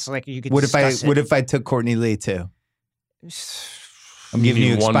 But that's like you could What if I took Courtney Lee too? I'm giving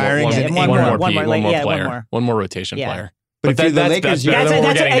you expirings and Ingram. one more rotation player. But if you're the Lakers,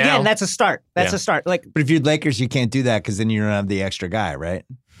 that's a start. That's a start. Like, but if you're the Lakers, you can't do that because then you don't have the extra guy, right?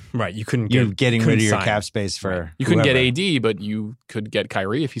 Right. You couldn't. You're getting rid of your sign. cap space for. You couldn't get AD, but you could get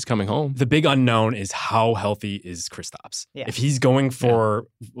Kyrie if he's coming home. The big unknown is how healthy is Kristaps. Yeah. If he's going for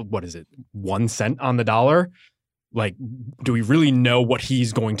what is it, 1 cent on the dollar? Like, do we really know what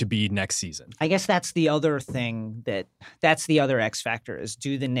he's going to be next season? I guess that's the other thing that's the other X factor is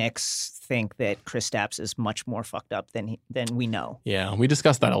do the Knicks think that Kristaps is much more fucked up than we know? Yeah, we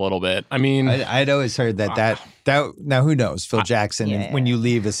discussed that a little bit. I mean, I'd always heard that now who knows? Phil Jackson, when you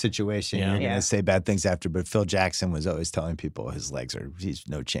leave a situation, you're going to say bad things after, but Phil Jackson was always telling people he's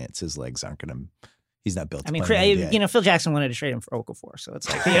no chance. His legs aren't going to. He's not built to play in the NBA. Phil Jackson wanted to trade him for Okafor, so it's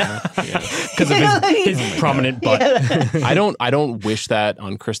like, because of his prominent butt. I don't wish that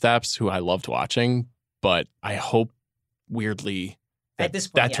on Kristaps, who I loved watching, but I hope weirdly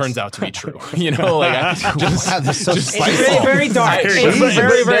that turns out to be true. This is it's very dark. It's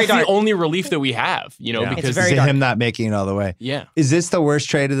very that's dark. the only relief that we have, because very him not making it all the way. Yeah. Is this the worst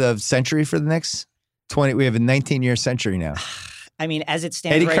trade of the century for the Knicks? We have a 19-year century now. I mean, as it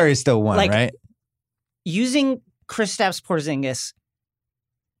stands, Eddie Curry still won, right? Using Kristaps Porzingis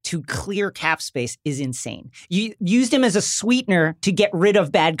to clear cap space is insane. You used him as a sweetener to get rid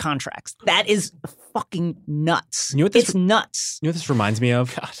of bad contracts. That is fucking nuts. It's nuts. You know what this reminds me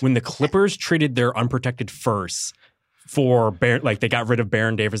of? God. When the Clippers traded their unprotected firsts for they got rid of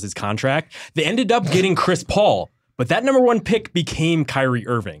Baron Davis's contract. They ended up getting Chris Paul, but that number 1 pick became Kyrie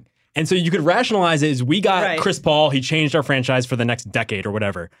Irving. And so you could rationalize it as we got Chris Paul. He changed our franchise for the next decade or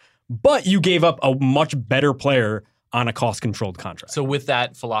whatever. But you gave up a much better player on a cost-controlled contract. So with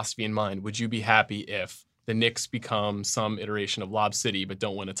that philosophy in mind, would you be happy if the Knicks become some iteration of Lob City but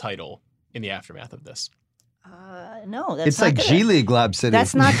don't win a title in the aftermath of this? No, that's it's not like good. G League Lob City.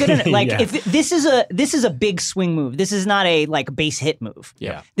 That's not good enough. Like if this is a big swing move. This is not a base hit move.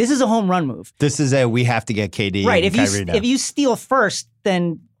 Yeah. This is a home run move. This is we have to get KD. Right. And Kyrie now. If you steal first,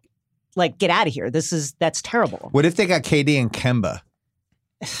 then get out of here. That's terrible. What if they got KD and Kemba?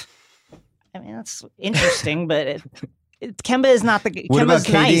 I mean, that's interesting, but Kemba is not the. What about Kemba's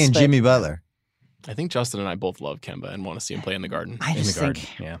KD nice, and but Jimmy Butler? I think Justin and I both love Kemba and want to see him play in the Garden. I just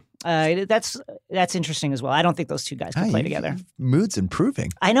think, yeah, that's interesting as well. I don't think those two guys can play together. Mood's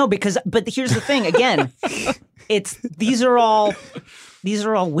improving. I know but here's the thing. Again, these are all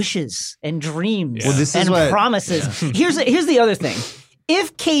wishes and dreams and promises. Here's the other thing.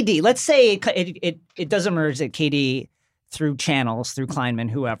 If KD, let's say it does emerge that KD through channels, through Kleinman,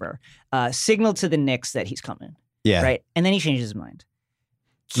 whoever, signaled to the Knicks that he's coming. Yeah. Right. And then he changed his mind.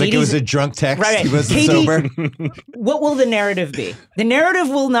 Like it was a drunk text. Right. He wasn't sober. What will the narrative be? The narrative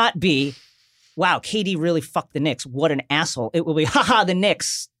will not be, wow, KD really fucked the Knicks. What an asshole. It will be, haha, the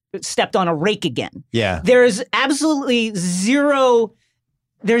Knicks stepped on a rake again. Yeah. There's absolutely zero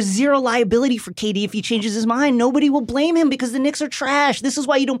liability for KD if he changes his mind. Nobody will blame him because the Knicks are trash. This is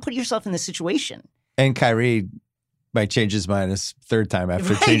why you don't put yourself in this situation. And Kyrie might change his mind a third time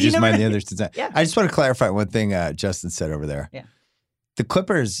after changes his mind the other two times. Yeah. I just want to clarify one thing Justin said over there. Yeah. The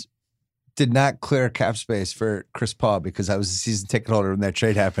Clippers did not clear cap space for Chris Paul because I was a season ticket holder when that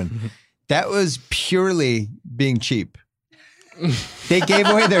trade happened. That was purely being cheap. They gave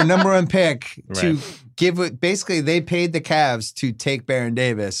away their number 1 pick to give it. Basically, they paid the Cavs to take Baron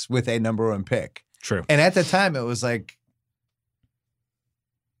Davis with a number 1 pick. True. And at the time, it was like,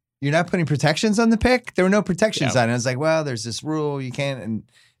 you're not putting protections on the pick? There were no protections on it. I was like, well, there's this rule. You can't. And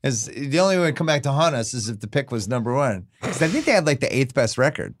the only way to come back to haunt us is if the pick was number 1. Because I think they had the 8th best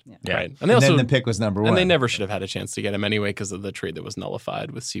record. Yeah. Right. And then the pick was number 1. And they never should have had a chance to get him anyway because of the trade that was nullified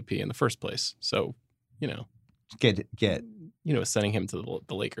with CP in the first place. So, Get sending him to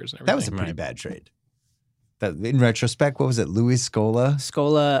the Lakers and everything. That was a pretty bad trade. In retrospect, what was it? Louis Scola?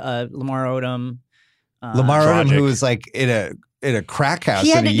 Lamar Odom. Lamar Odom, who was in a crack house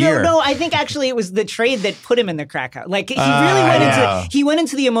in a year. No, I think actually it was the trade that put him in the crack house. Like he went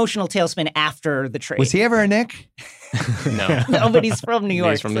into the emotional tailspin after the trade. Was he ever a Knick? No. No, but he's from New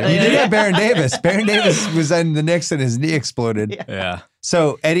York. He's from New He did have Baron Davis. Baron Davis was on the Knicks and his knee exploded. Yeah.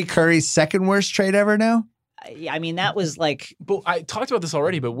 So Eddie Curry's second worst trade ever now? I mean, that was like... But I talked about this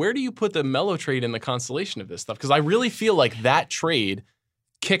already, but where do you put the Melo trade in the constellation of this stuff? Because I really feel like that trade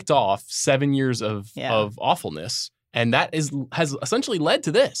kicked off 7 years of awfulness. And that has essentially led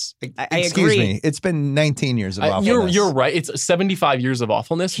to this. I Excuse agree. me. It's been 19 years of awfulness. You're right. It's 75 years of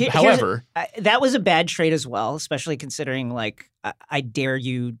awfulness. However, that was a bad trade as well, especially considering I dare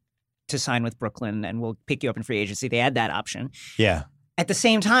you to sign with Brooklyn and we'll pick you up in free agency. They had that option. Yeah. At the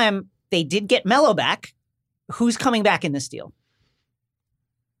same time, they did get Melo back. Who's coming back in this deal?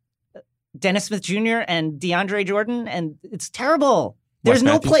 Dennis Smith Jr. and DeAndre Jordan, and it's terrible. There's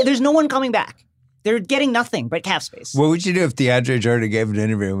no play. There's no one coming back. They're getting nothing but cap space. What would you do if DeAndre Jordan gave an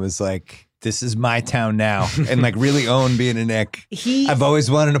interview and was like, "This is my town now," and like really own being a Knick? I've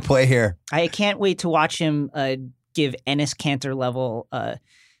always wanted to play here. I can't wait to watch him give Enes Kanter level.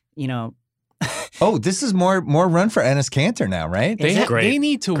 Oh, this is more run for Enes Kanter now, right? They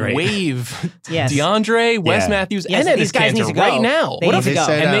need to waive DeAndre, Wes Matthews, Yes, and these Enes guys need to Kanter go. right now. They need to go.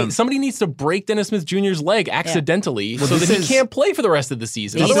 And somebody needs to break Dennis Smith Jr.'s leg accidentally so that he can't play for the rest of the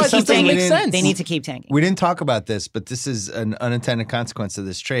season. Otherwise, it doesn't make sense. They need to keep tanking. We didn't talk about this, but this is an unintended consequence of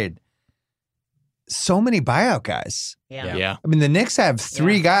this trade. So many buyout guys. Yeah. I mean, the Knicks have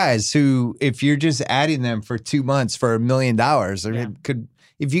three guys who, if you're just adding them for 2 months for $1 million, I mean,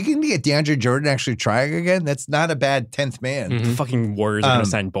 if you can get DeAndre Jordan actually trying again, that's not a bad 10th man. The fucking Warriors are going to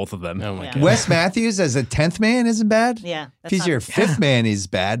sign both of them. Oh my God. Wes Matthews as a 10th man isn't bad. Yeah. If he's your 5th man, he's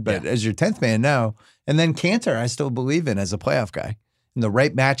bad, but as your 10th man, no. And then Kanter, I still believe in as a playoff guy. In the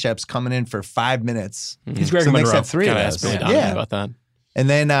right matchups, coming in for 5 minutes. He's Greg So Monroe. Knicks have three of Ask those. Billy Donovan about that. And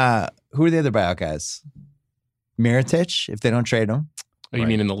then who are the other buyout guys? Mirotic, if they don't trade him. Oh, you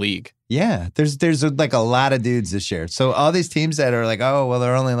mean in the league? Yeah, there's like a lot of dudes this year. So all these teams that are like, oh, well,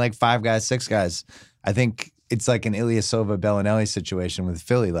 they're only like 5 guys, 6 guys. I think it's like an Ilyasova Bellinelli situation with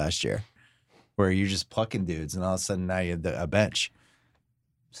Philly last year, where you're just plucking dudes, and all of a sudden now you have a bench.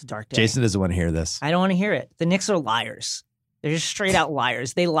 It's a dark day. Jason doesn't want to hear this. I don't want to hear it. The Knicks are liars. They're just straight out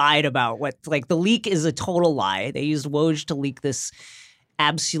liars. They lied about the leak is a total lie. They used Woj to leak this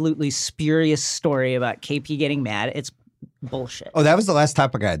absolutely spurious story about KP getting mad. It's bullshit. Oh, that was the last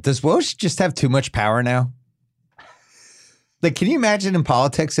topic I had. Does Woj just have too much power now? Like, can you imagine in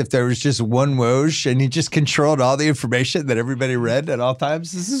politics if there was just one Woj and he just controlled all the information that everybody read at all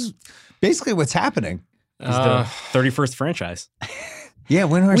times? This is basically what's happening. He's the 31st franchise. Yeah,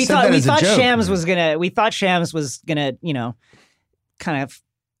 Winhorst We said thought that as a joke. Shams was gonna, kind of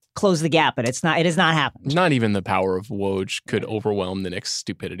close the gap, but it's not. It has not happened. Not even the power of Woj could overwhelm the Knicks'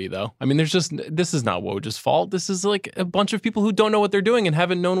 stupidity, though. I mean, this is not Woj's fault. This is like a bunch of people who don't know what they're doing and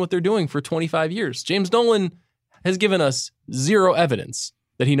haven't known what they're doing for 25 years. James Dolan has given us zero evidence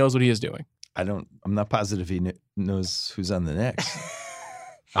that he knows what he is doing. I'm not positive he knows who's on the Knicks.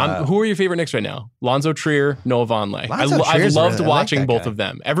 Who are your favorite Knicks right now? Lonzo Trier, Noah Vonleh. Lonzo I've Trier's loved really- I like watching that both guy. of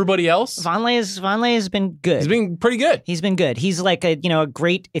them. Everybody else, Vonleh has been good. he's been pretty good. He's been good. He's like a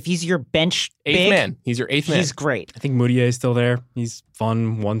great. If he's your bench Eighth big, man. He's your eighth man. he's great. I think Moutier is still there. He's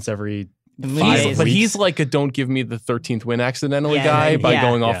fun once every Moutier 5 is- But weeks. he's like a don't give me the 13th win accidentally Yeah, guy by yeah.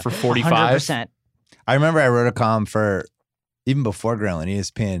 going Yeah. off for 45. 100%. I remember I wrote a column for, even before Grell and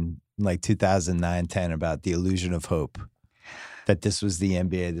ESPN, in like 2009-10 about the illusion of hope. That this was the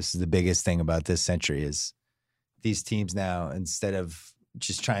NBA. This is the biggest thing about this century is these teams now, instead of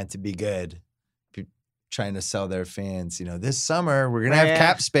just trying to be good, trying to sell their fans, this summer we're going to have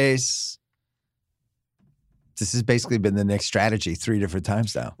cap space. This has basically been the Knicks' strategy 3 different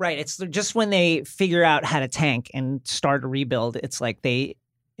times now. Right. It's just when they figure out how to tank and start a rebuild, it's like they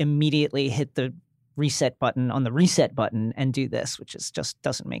immediately hit the reset button on the reset button and do this, which is just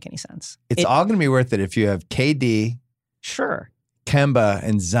doesn't make any sense. It's all going to be worth it if you have KD, Sure. Kemba,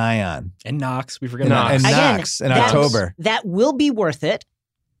 and Zion. And Knox. We forget Knox. And Again, Knox in that's- October. That will be worth it.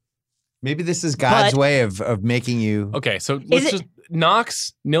 Maybe this is God's But- way of making you. Okay, so let's just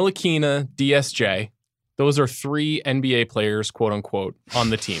Knox, Ntilikina, DSJ. Those are 3 NBA players, quote unquote, on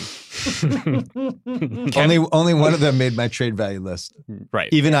the team. Only one of them made my trade value list. Right.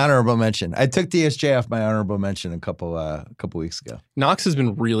 Even honorable mention. I took DSJ off my honorable mention a couple weeks ago. Knox has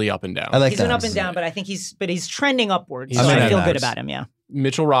been really up and down. I like He's that. been up and down, but I think he's trending upwards. I'm So in I on feel Knox. good about him. Yeah.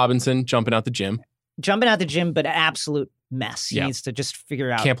 Mitchell Robinson jumping out the gym. Jumping out the gym, but an absolute mess. He Yeah. needs to just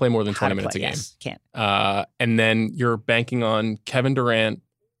figure out. Can't play more than how 20 to minutes play. a game. Yes, can't. And then you're banking on Kevin Durant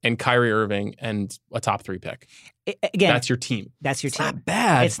and Kyrie Irving and a top 3 pick. Again, That's your team. that's your It's team. not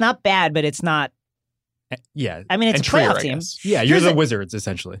bad. It's not bad, but it's not. Yeah. I mean, it's And a Trier, playoff I team. guess. Yeah, you're Here's the the- Wizards,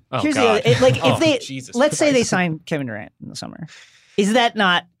 essentially. Oh, Here's God. the other, Oh, if they Jesus let's say they Christ. sign Kevin Durant in the summer, is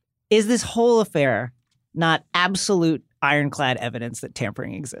this whole affair not absolute ironclad evidence that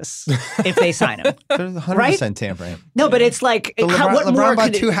tampering exists if they sign him? There's 100% tampering. No, but it's like But what LeBron more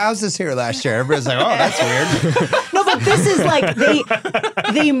bought could 2 houses here last year. Everybody's like, oh, that's weird. No, But this is like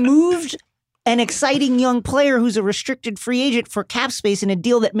they moved an exciting young player who's a restricted free agent for cap space in a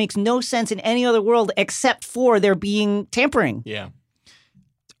deal that makes no sense in any other world except for there being tampering. Yeah.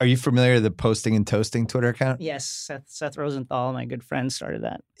 Are you familiar with the Posting and Toasting Twitter account? Yes, Seth Rosenthal, my good friend, started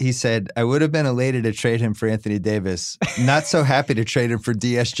that. He said, I would have been elated to trade him for Anthony Davis. Not so happy to trade him for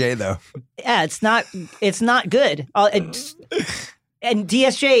DSJ, though. Yeah, it's not good. And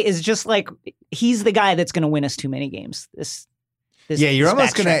DSJ is just like, he's the guy that's going to win us too many games. Yeah, you're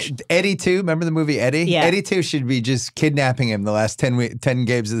almost going backstretch. to... Eddie, too. Remember the movie Eddie? Yeah. Eddie, too, should be just kidnapping him the last 10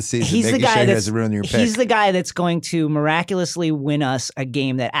 games of the season, He's the making guy sure he that's doesn't ruin your pick. he's the guy that's going to miraculously win us a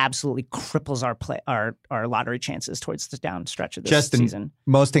game that absolutely cripples our lottery chances towards the down stretch of this Justin, season.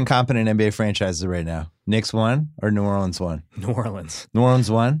 most incompetent NBA franchises right now. Knicks won or New Orleans won? New Orleans. New Orleans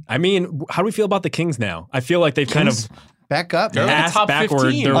won? I mean, how do we feel about the Kings now? I feel like they've kind of Back up, They're man. like passed top backward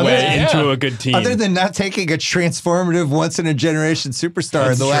 15. their Other way than- into a good team. Other than not taking a transformative, once-in-a-generation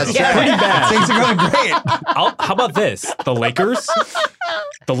superstar in the last Yeah, year. pretty bad. Things are going great. How about this? The Lakers?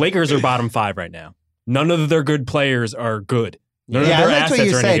 The Lakers are bottom 5 right now. None of their good players are good. None of Yeah, I their liked assets what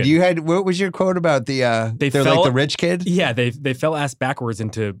you are any said. good. You had, what was your quote about the, they're like fell- the rich kid? Yeah, they fell ass backwards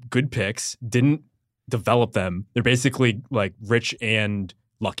into good picks, didn't develop them. They're basically like rich and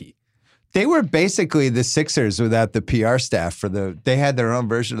lucky. They were basically the Sixers without the PR staff they had their own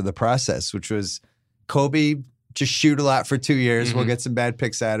version of the process, which was Kobe, just shoot a lot for 2 years. We'll get some bad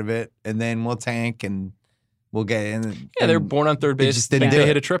picks out of it, and then we'll tank and we'll get in. Yeah, they're born on third They base. just didn't Think do they it.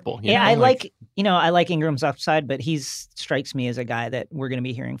 hit a triple. you Yeah, know? I like Ingram's upside, but he strikes me as a guy that we're going to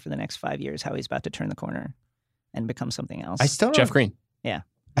be hearing for the next 5 years how he's about to turn the corner and become something else. I still Jeff don't, Green.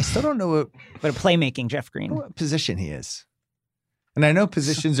 I still don't know But a playmaking Jeff Green. what position he is. And I know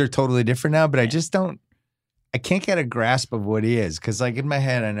positions are totally different now, but I just I can't get a grasp of what he is. Because, like, in my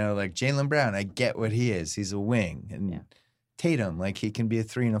head, I know, like, Jaylen Brown, I get what he is. He's a wing. And Tatum, like, he can be a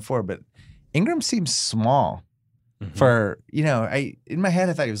 3 and a 4. But Ingram seems small for, in my head,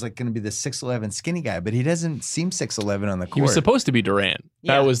 I thought he was, like, going to be the 6'11" skinny guy. But he doesn't seem 6'11" on the court. He was supposed to be Durant.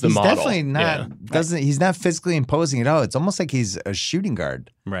 Yeah. That was the He's model. definitely not, he's not physically imposing at all. It's almost like he's a shooting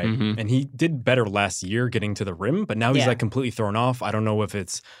guard. Right. Mhm. And he did better last year getting to the rim, but now he's Yeah. like completely thrown off. I don't know if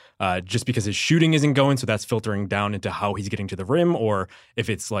it's just because his shooting isn't going, so that's filtering down into how he's getting to the rim, or if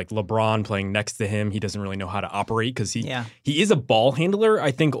it's like LeBron playing next to him, he doesn't really know how to operate because he is a ball handler, I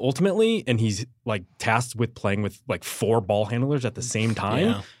think, ultimately, and he's like tasked with playing with like 4 ball handlers at the same time.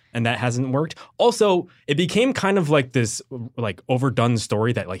 Yeah. And that hasn't worked. Also, it became kind of like this like overdone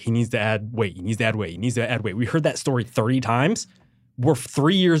story that like he needs to add weight, he needs to add weight, he needs to add weight. We heard that story 30 times. We're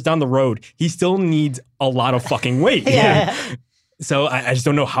 3 years down the road. He still needs a lot of fucking weight. Yeah. So I just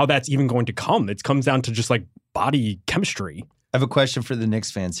don't know how that's even going to come. It comes down to just like body chemistry. I have a question for the Knicks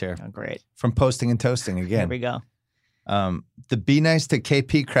fans here. Oh, great. From Posting and Toasting Here again. we go. The Be Nice to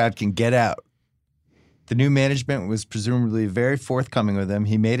KP crowd can get out. The new management was presumably very forthcoming with him.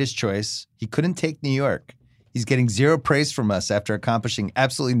 He made his choice. He couldn't take New York. He's getting zero praise from us after accomplishing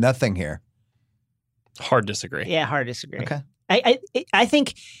absolutely nothing here. Hard disagree. Yeah, hard to disagree. Okay. I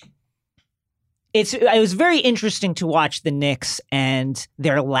think it was very interesting to watch the Knicks and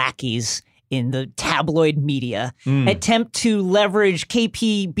their lackeys in the tabloid media attempt to leverage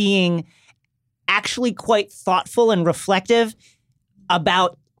KP being actually quite thoughtful and reflective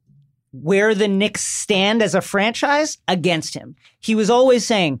about where the Knicks stand as a franchise against him. He was always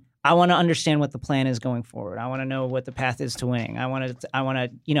saying, I want to understand what the plan is going forward. I want to know what the path is to winning. I want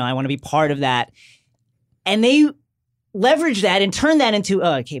to be part of that. And they leverage that and turn that into,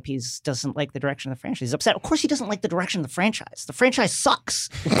 KP doesn't like the direction of the franchise. He's upset. Of course he doesn't like the direction of the franchise. The franchise sucks.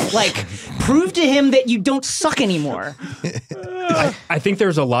 Like, prove to him that you don't suck anymore. I think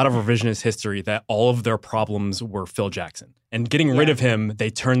there's a lot of revisionist history that all of their problems were Phil Jackson. And getting rid of him, they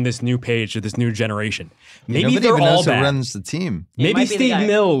turned this new page to this new generation. Maybe Nobody they're even all knows who bad. runs the team. He Maybe might be the guy. Steve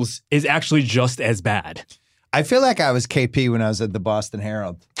Mills is actually just as bad. I feel like I was KP when I was at the Boston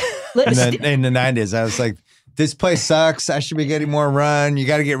Herald in the 90s. I was like, this place sucks. I should be getting more run. You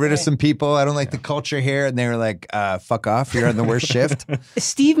got to get rid of some people. I don't like the culture here. And they were like, fuck off. You're on the worst shift.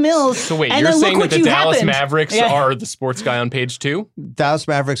 Steve Mills. So wait, and you're then look saying what that the you Dallas happened. Mavericks Yeah. are the sports guy on page 2? Dallas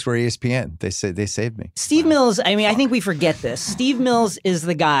Mavericks were ESPN. They saved me. Steve Mills, I mean, I think we forget this. Steve Mills is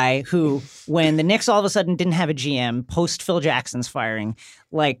the guy who, when the Knicks all of a sudden didn't have a GM post Phil Jackson's firing,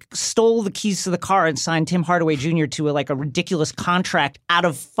 like stole the keys to the car and signed Tim Hardaway Jr. to a ridiculous contract out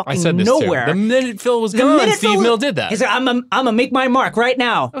of I fucking said this nowhere. too. The minute Phil was The gone, minute Steve Phil- Mills did that. He's like, I'm gonna make my mark right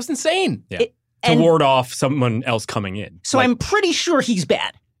now. That was insane. Yeah. It- To and- ward off someone else coming in. So I'm pretty sure he's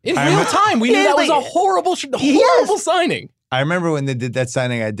bad. In real time, we knew Yeah, that was a like- horrible Yes. signing. I remember when they did that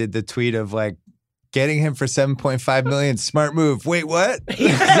signing, I did the tweet of like, getting him for $7.5 million. Smart move. Wait, what?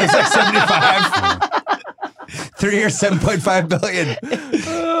 It's like 75. 3 years, $7.5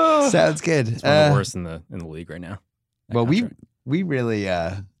 billion. Sounds good. It's one of the worst in the league right now. Well, we really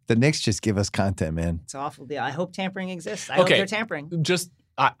the Knicks just give us content, man. It's awful. I hope tampering exists. I hope they're tampering. Just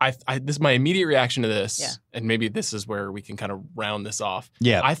this my immediate reaction to this, Yeah. and maybe this is where we can kind of round this off.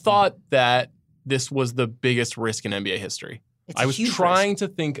 Yeah. I thought that this was the biggest risk in NBA history. It's I a was huge trying risk. to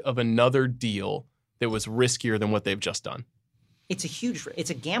think of another deal that was riskier than what they've just done. It's a huge. It's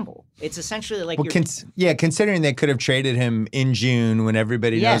a gamble. It's essentially like Well, considering they could have traded him in June when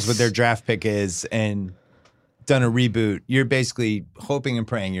everybody knows what their draft pick is and done a reboot, you're basically hoping and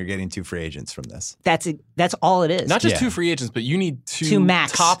praying you're getting 2 free agents from this. That's all it is. Not just Yeah. 2 free agents, but you need Two two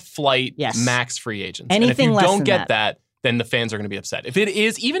max. top flight Yes. max free agents. Anything and if less you don't than get that. then the fans are going to be upset. If it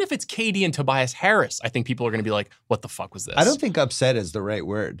is, even if it's KD and Tobias Harris, I think people are going to be like, "What the fuck was this?" I don't think upset is the right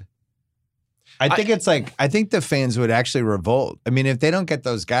word. I think it's like, I think the fans would actually revolt. I mean, if they don't get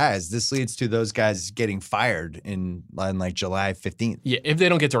those guys, this leads to those guys getting fired on like July 15th. Yeah, if they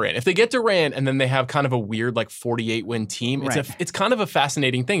don't get Durant. If they get Durant and then they have kind of a weird like 48-win team, it's kind of a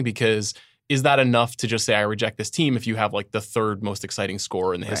fascinating thing because is that enough to just say I reject this team if you have like the 3rd most exciting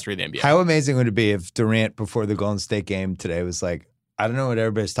scorer in the history of the NBA? How amazing would it be if Durant before the Golden State game today was like, I don't know what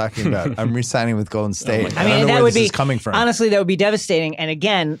everybody's talking about. I'm re-signing with Golden State. I I don't mean, know that where would this be is coming from. Honestly, that would be devastating. And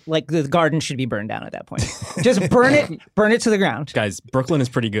again, like the garden should be burned down at that point. Just burn it to the ground. Guys, Brooklyn is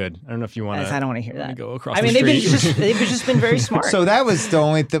pretty good. I don't know if you want to. I don't want to hear that. Go across I mean, the they've street. just been very smart. So that was the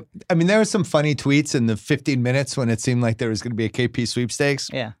only. I mean, there were some funny tweets in the 15 minutes when it seemed like there was going to be a KP sweepstakes.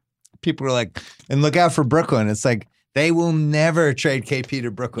 Yeah. People were like, "And look out for Brooklyn." It's like they will never trade KP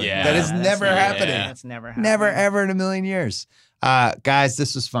to Brooklyn. Yeah, that is that's never not- happening. yeah. That's never happened. Never ever in a million years. Guys,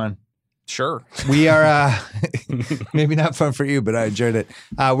 this was fun. Sure. We are maybe not fun for you, but I enjoyed it.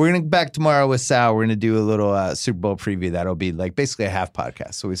 We're gonna be back tomorrow with Sal. We're gonna do a little Super Bowl preview. That'll be like basically a half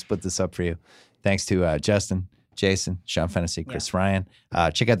podcast. So we split this up for you. Thanks to Justin, Jason, Sean Fennessey, Chris Ryan.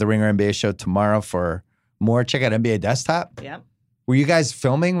 Check out the Ringer NBA show tomorrow for more. Check out NBA Desktop. Yeah. Were you guys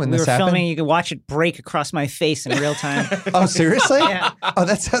filming when We this were happened? filming. You could watch it break across my face in real time. Oh, seriously? Yeah. Oh,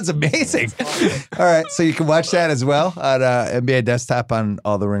 that sounds amazing. All right. So you can watch that as well on NBA Desktop on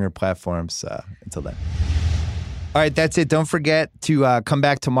all the Ringer platforms. Until then. All right. That's it. Don't forget to come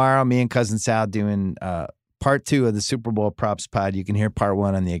back tomorrow. Me and Cousin Sal doing part 2 of the Super Bowl props pod. You can hear part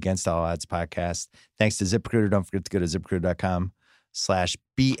 1 on the Against All Odds podcast. Thanks to ZipRecruiter. Don't forget to go to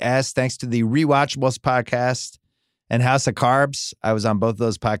ZipRecruiter.com/BS. Thanks to the Rewatchables podcast and House of Carbs. I was on both of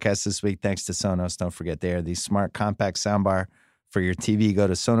those podcasts this week. Thanks to Sonos. Don't forget they are the smart compact soundbar for your TV. Go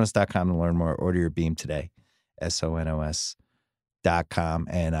to Sonos.com to learn more. Order your Beam today. SONOS.com.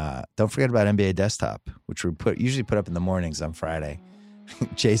 And don't forget about NBA Desktop, which we usually put up in the mornings on Friday.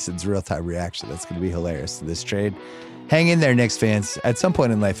 Jason's real-time reaction. That's going to be hilarious to this trade. Hang in there, Knicks fans. At some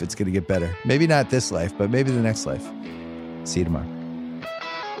point in life, it's going to get better. Maybe not this life, but maybe the next life. See you tomorrow.